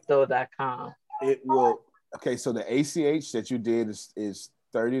the crypto.com? It will. Okay, so the ACH that you did is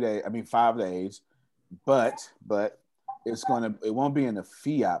 30 days. 5 days, but it won't be in the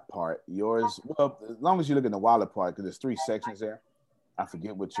fiat part. Yours, well, as long as you look in the wallet part, because there's 3 sections there. I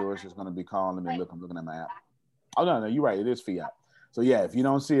forget what yours is going to be called. Let me look. I'm looking at my app. Oh no, you're right. It is fiat. So yeah, if you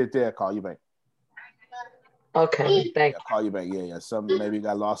don't see it there, call your bank. Okay, thank you. Call your bank. Yeah. Something maybe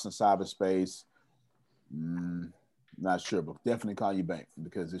got lost in cyberspace. Not sure, but definitely call your bank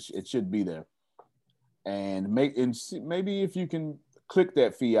because it should be there. And maybe if you can click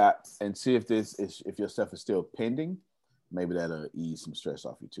that fiat and see if your stuff is still pending, maybe that'll ease some stress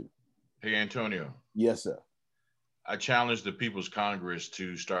off you too. Hey, Antonio. Yes, sir. I challenged the People's Congress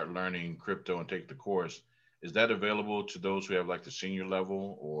to start learning crypto and take the course. Is that available to those who have like the senior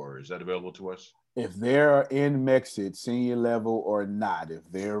level, or is that available to us? If they're in Mexit, senior level or not, if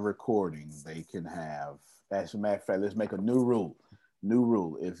they're recording, they can have. As a matter of fact, let's make a new rule.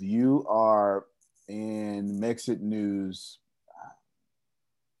 If you are in Mexit News,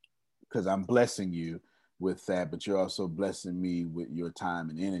 because I'm blessing you with that, but you're also blessing me with your time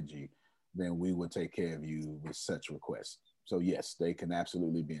and energy, then we will take care of you with such requests. So yes, they can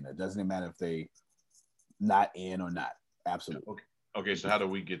absolutely be in there. Doesn't matter if they not in or not. Absolutely. Okay. So how do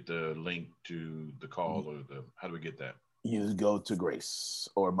we get the link to the call, or how do we get that? you go to Grace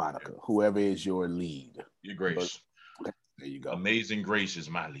or Monica, whoever is your lead. Your Grace. Okay, there you go. Amazing Grace is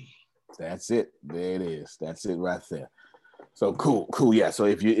my lead. That's it. There it is. That's it right there. So cool. Yeah. So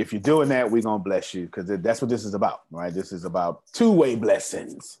if you're doing that, we're gonna bless you because that's what this is about, right? This is about two-way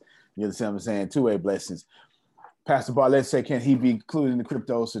blessings. You understand what I'm saying? Two-way blessings. Pastor Bartlett said, can he be included in the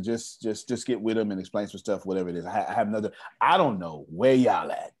crypto? So just get with him and explain some stuff, whatever it is. I have another. I don't know where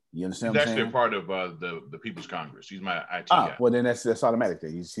y'all at. You understand? He's what I'm actually saying? a part of the People's Congress. He's my IT guy. Well then that's automatic. There.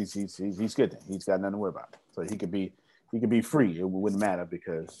 He's good. Then. He's got nothing to worry about. So he could be free. It wouldn't matter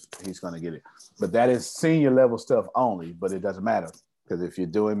because he's gonna get it. But that is senior level stuff only. But it doesn't matter because if you're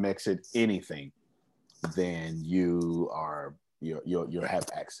doing Mexit anything, then you'll have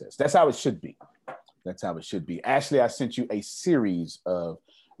access. That's how it should be. That's how it should be. Ashley, I sent you a series of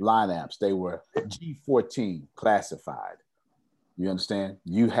line apps. They were G14 classified. You understand?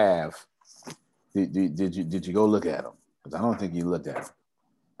 You have. Did you go look at them? Because I don't think you looked at them.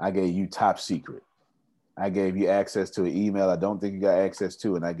 I gave you top secret. I gave you access to an email I don't think you got access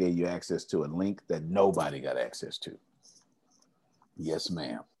to, and I gave you access to a link that nobody got access to. Yes,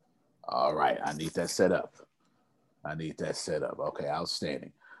 ma'am. All right. I need that set up. Okay,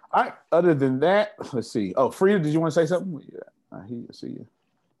 outstanding. All right. Other than that, let's see. Oh, Frida, did you want to say something? Yeah, I hear you. See you.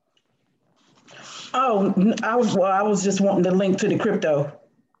 Oh, I was just wanting the link to the crypto.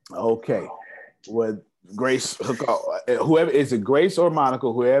 Okay. Well, Grace, hook up. Whoever is it, Grace or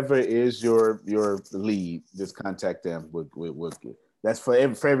Monica, whoever is your lead, just contact them. We'll get. That's for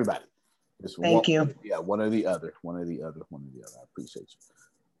everybody. Thank you. Yeah, one or the other. I appreciate you.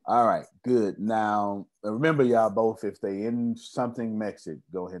 All right, good. Now, remember, y'all both, if they in something Mexit,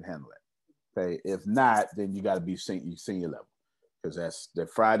 go ahead and handle it. Okay, if not, then you got to be senior level because that's the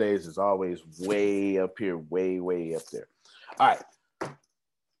Fridays is always way up here, way up there. All right,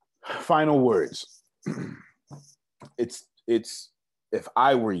 final words. It's if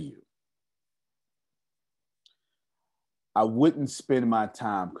I were you, I wouldn't spend my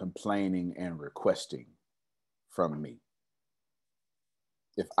time complaining and requesting from me.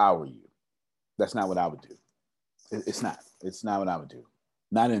 If I were you, that's not what I would do. It's not what I would do.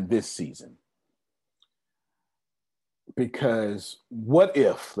 Not in this season. Because what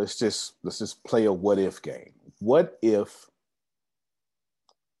if, let's just play a what if game. What if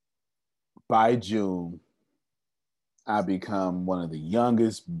by June, I become one of the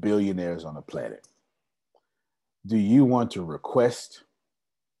youngest billionaires on the planet? Do you want to request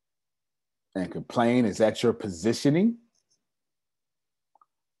and complain? Is that your positioning?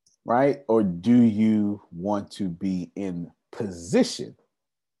 Right? Or do you want to be in position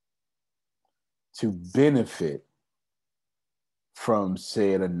to benefit from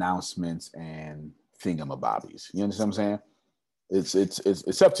said announcements and thingamabobbies? You understand what I'm saying?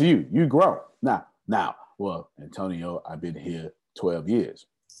 It's up to you. You grow. Now, well, Antonio, I've been here 12 years.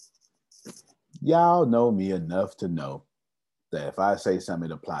 Y'all know me enough to know that if I say something,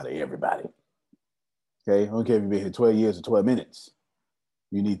 it applies to everybody. Okay? I don't care if you've been here 12 years or 12 minutes.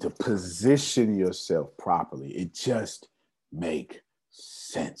 You need to position yourself properly. It just makes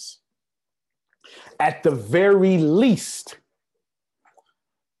sense. At the very least,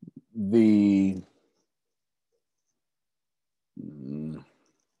 the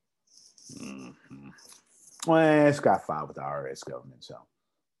well, it's got filed with the IRS government, so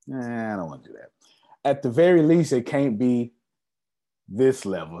I don't want to do that. At the very least, it can't be this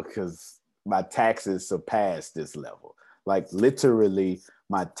level because my taxes surpass this level. Like literally,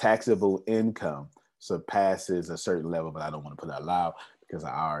 my taxable income surpasses a certain level, but I don't want to put it out loud because the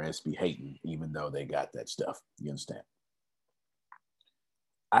IRS be hating, even though they got that stuff. You understand?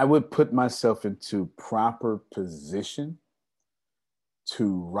 I would put myself into proper position to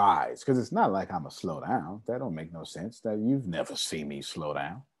rise because it's not like I'm a slow down. That don't make no sense. That you've never seen me slow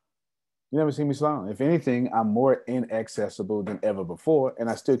down. You never see me slow down. If anything, I'm more inaccessible than ever before, and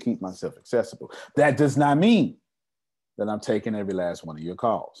I still keep myself accessible. That does not mean that I'm taking every last one of your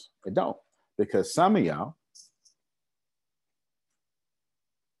calls. It don't, because some of y'all,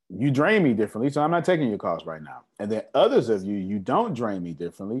 you drain me differently, so I'm not taking your calls right now. And then others of you, you don't drain me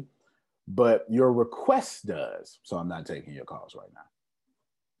differently, but your request does, so I'm not taking your calls right now.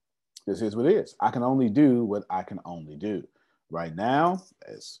 This is what it is. I can only do what I can only do. Right now,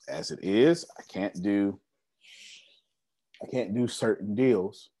 as it is, I can't do certain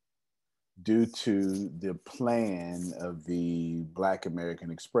deals due to the plan of the Black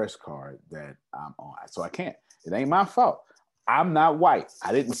American Express card that I'm on. So I can't. It ain't my fault. I'm not white.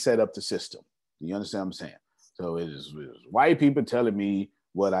 I didn't set up the system. Do you understand what I'm saying? So it is white people telling me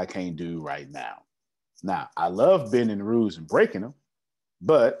what I can't do right now. Now, I love bending rules and breaking them,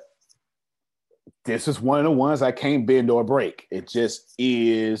 but this is one of the ones I can't bend or break. It just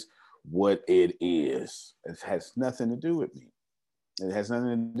is what it is. It has nothing to do with me. It has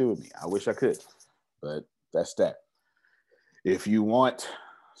nothing to do with me. I wish I could, but that's that. If you want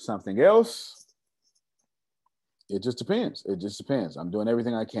something else, it just depends. It just depends. I'm doing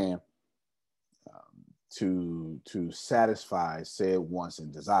everything I can to satisfy said wants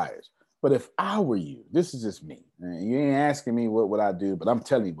and desires. But if I were you, this is just me. And you ain't asking me what would I do, but I'm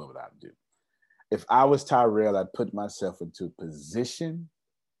telling you what would I do. If I was Tyrell, I'd put myself into a position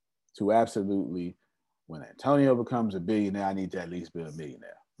to absolutely, when Antonio becomes a billionaire, I need to at least be a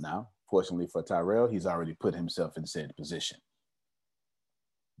millionaire. Now, fortunately for Tyrell, he's already put himself in said position.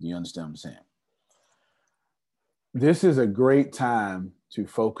 Do you understand what I'm saying? This is a great time to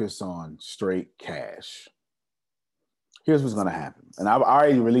focus on straight cash. Here's what's going to happen. And I've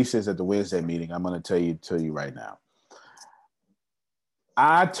already released this at the Wednesday meeting. I'm going to tell you right now.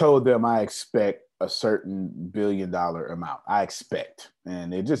 I told them I expect a certain $1 billion amount. I expect,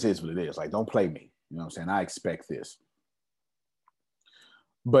 and it just is what it is. Like, don't play me. You know what I'm saying? I expect this.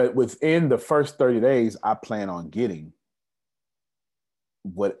 But within the first 30 days, I plan on getting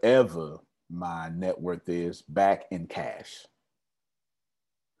whatever my net worth is back in cash.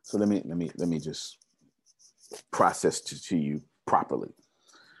 So let me just process to you properly.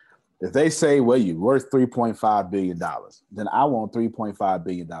 If they say, well, you're worth $3.5 billion, then I want $3.5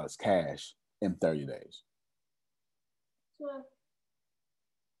 billion cash in 30 days.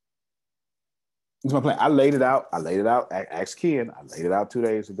 That's my plan. I laid it out. Ask Ken. I laid it out 2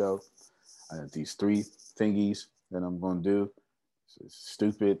 days ago. These 3 thingies that I'm going to do. It's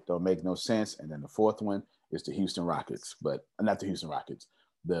stupid. Don't make no sense. And then the 4th one is the Houston Rockets, but not the Houston Rockets.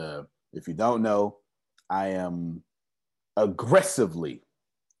 If you don't know, I am aggressively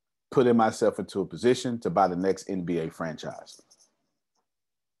putting myself into a position to buy the next NBA franchise.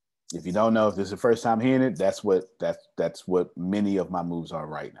 If you don't know, if this is the first time hearing it, that's what many of my moves are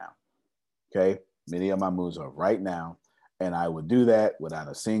right now. Okay? Many of my moves are right now, and I would do that without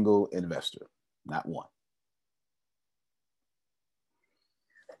a single investor, not one.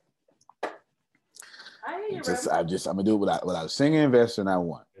 I'm gonna do it without a single investor, not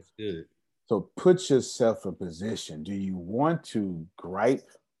one. That's good. So put yourself in position. Do you want to gripe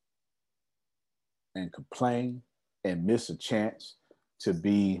and complain and miss a chance to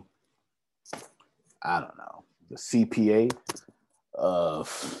be, I don't know, the CPA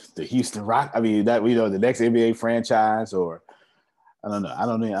of the Houston Rock? I mean, that we know the next NBA franchise, or I don't know. I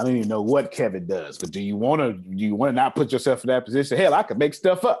don't even know what Kevin does. But do you want to not put yourself in that position? Hell, I could make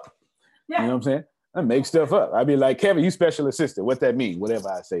stuff up. Yeah. You know what I'm saying? I make stuff up. I'd be like, Kevin, you special assistant. What that mean?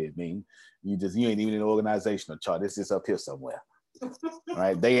 Whatever I say it means. You ain't even in the organizational chart. It's just up here somewhere. All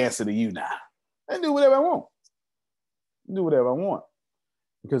right. They answer to you now. I do whatever I want. Do whatever I want.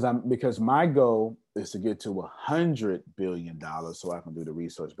 Because my goal is to get to $100 billion so I can do the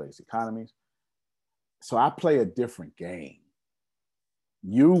resource-based economies. So I play a different game.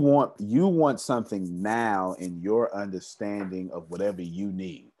 You want something now in your understanding of whatever you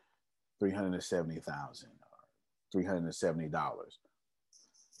need. $370,000 or $370.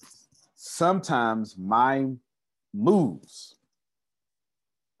 Sometimes my moves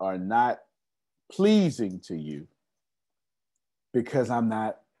are not pleasing to you because I'm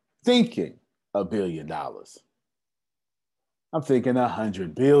not thinking $1 billion. I'm thinking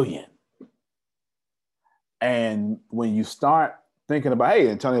 100 billion. And when you start thinking about, hey,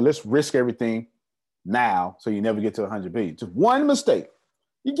 Antonio, let's risk everything now so you never get to 100 billion. Just one mistake.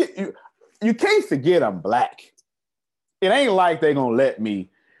 You can't forget I'm Black. It ain't like they're going to let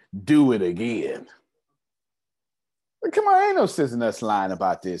me do it again. But come on, ain't no sis and us lying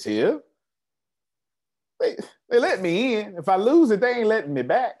about this here. They let me in. If I lose it, they ain't letting me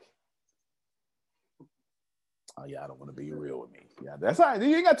back. Oh, yeah, I don't want to be real with me. Yeah, that's all right.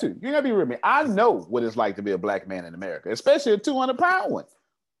 You ain't got to. You ain't got to be real with me. I know what it's like to be a Black man in America, especially a 200-pound one.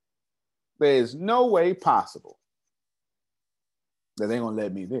 There's no way possible that they gonna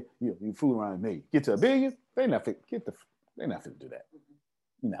let me. You fool around me. Get to $1 billion. They not fit do that.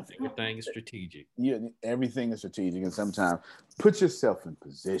 Everything is strategic. Yeah, everything is strategic, and sometimes put yourself in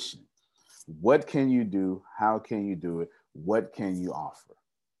position. What can you do? How can you do it? What can you offer?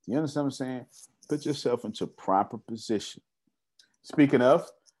 You understand what I'm saying? Put yourself into proper position. Speaking of,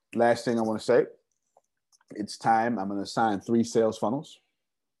 last thing I want to say, it's time. I'm going to assign 3 sales funnels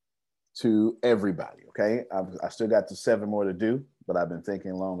to everybody, okay? I still got the 7 more to do, but I've been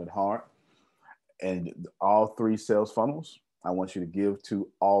thinking long and hard. And all 3 sales funnels, I want you to give to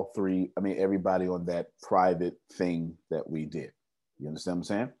everybody on that private thing that we did. You understand what I'm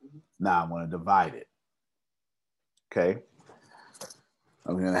saying? Now I'm going to divide it, okay?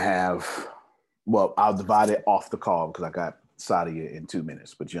 I'm going to have Well, I'll divide it off the call because I got Sadia in 2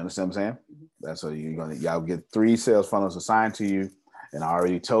 minutes. But you understand what I'm saying? That's what y'all get 3 sales funnels assigned to you. And I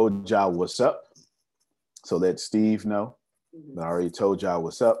already told y'all what's up. So let Steve know. But I already told y'all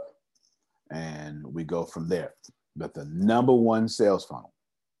what's up. And we go from there. But the number 1 sales funnel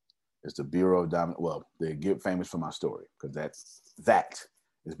is the Bureau of Dominant. Well, they get famous for my story because that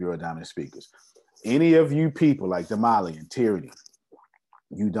is Bureau of Dominant Speakers. Any of you people like Damali and Tyranny,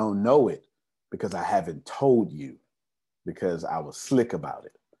 you don't know it because I haven't told you because I was slick about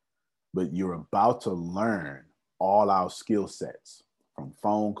it. But you're about to learn all our skill sets from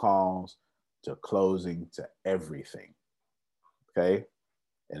phone calls to closing to everything. Okay?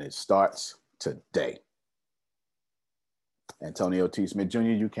 And it starts today. Antonio T. Smith Jr.,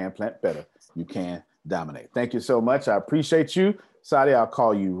 you can plant better. You can dominate. Thank you so much. I appreciate you. Sadia, I'll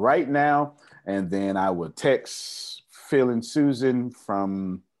call you right now. And then I will text Phil and Susan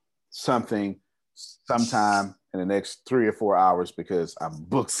from sometime in the next 3 or 4 hours because I'm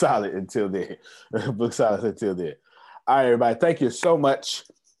booked solid until then. All right, everybody. Thank you so much.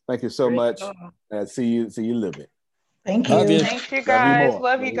 Thank you so much. See you in a little bit. Thank you. Thank you guys.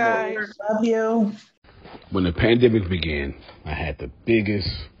 Love you guys. Love you. When the pandemic began, I had the biggest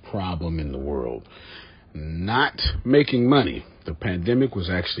problem in the world. Not making money. The pandemic was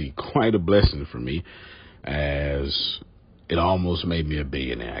actually quite a blessing for me as it almost made me a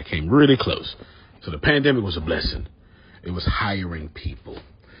billionaire. I came really close. So the pandemic was a blessing. It was hiring people.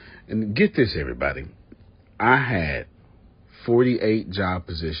 And get this, everybody. I had 48 job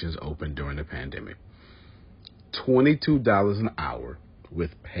positions open during the pandemic. $22 an hour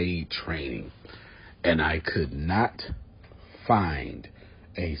with paid training. And I could not find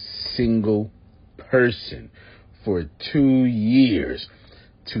a single person for 2 years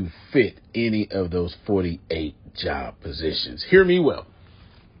to fit any of those 48 job positions. Hear me well.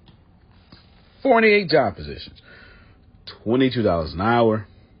 48 job positions, $22 an hour,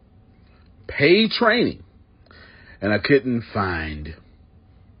 paid training, and I couldn't find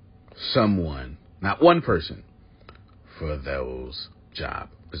someone, not one person, for those job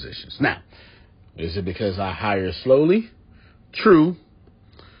positions. Now, is it because I hire slowly? True,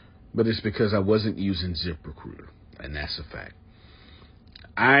 but it's because I wasn't using ZipRecruiter, and that's a fact.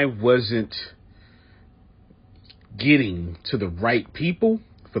 I wasn't getting to the right people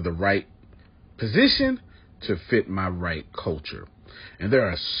for the right position to fit my right culture. And there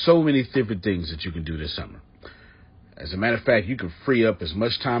are so many different things that you can do this summer. As a matter of fact, you can free up as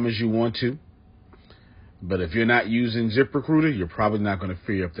much time as you want to. But if you're not using ZipRecruiter, you're probably not going to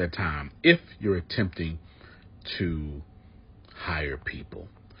free up that time if you're attempting to hire people.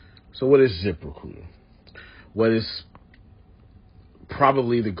 So what is ZipRecruiter? What is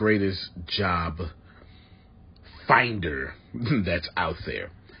probably the greatest job finder that's out there.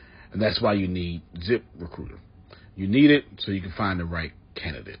 And that's why you need ZipRecruiter. You need it so you can find the right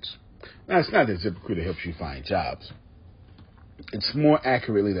candidates. Now, it's not that ZipRecruiter helps you find jobs. It's more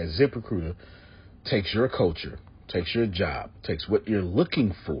accurately that ZipRecruiter takes your culture, takes your job, takes what you're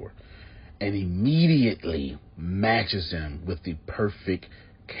looking for, and immediately matches them with the perfect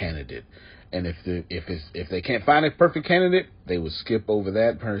candidate. And if they can't find a perfect candidate, they will skip over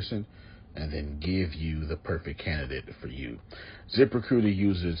that person and then give you the perfect candidate for you. ZipRecruiter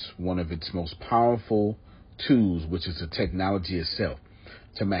uses one of its most powerful tools, which is the technology itself,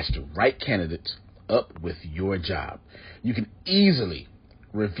 to match the right candidates up with your job. You can easily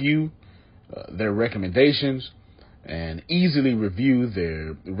review their recommendations and easily review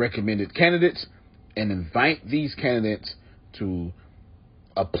their recommended candidates and invite these candidates to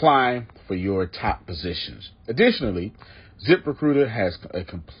apply for your top positions. Additionally, ZipRecruiter has a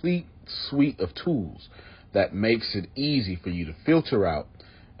complete suite of tools that makes it easy for you to filter out,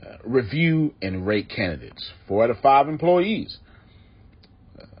 review, and rate candidates. 4 out of 5 employees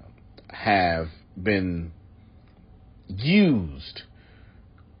have been used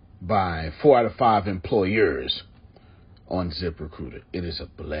by 4 out of 5 employers on ZipRecruiter. It is a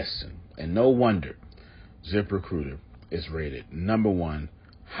blessing. And no wonder ZipRecruiter is rated #1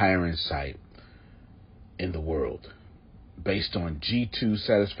 hiring site in the world based on G2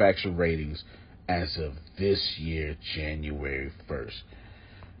 satisfaction ratings as of this year, January 1st.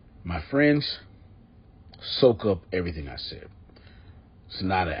 My friends, soak up everything I said. It's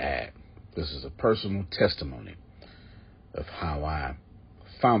not an ad. This is a personal testimony of how I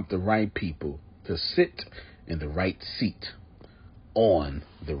found the right people to sit in the right seat on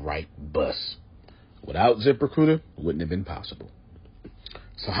the right bus. Without ZipRecruiter, it wouldn't have been possible.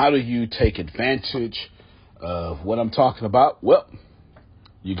 So how do you take advantage of what I'm talking about? Well,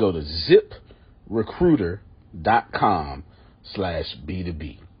 you go to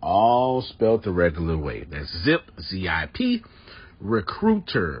ZipRecruiter.com/B2B. all spelled the regular way. That's Zip, Z-I-P,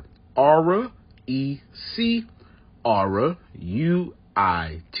 Recruiter, Aura, E-C, Aura, U-I-T-E-R,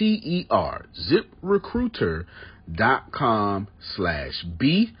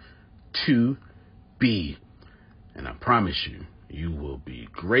 ZipRecruiter.com/B2B. And I promise you, you will be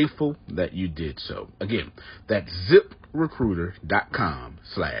grateful that you did so. Again, that's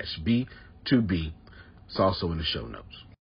ZipRecruiter.com/B2B. It's also in the show notes.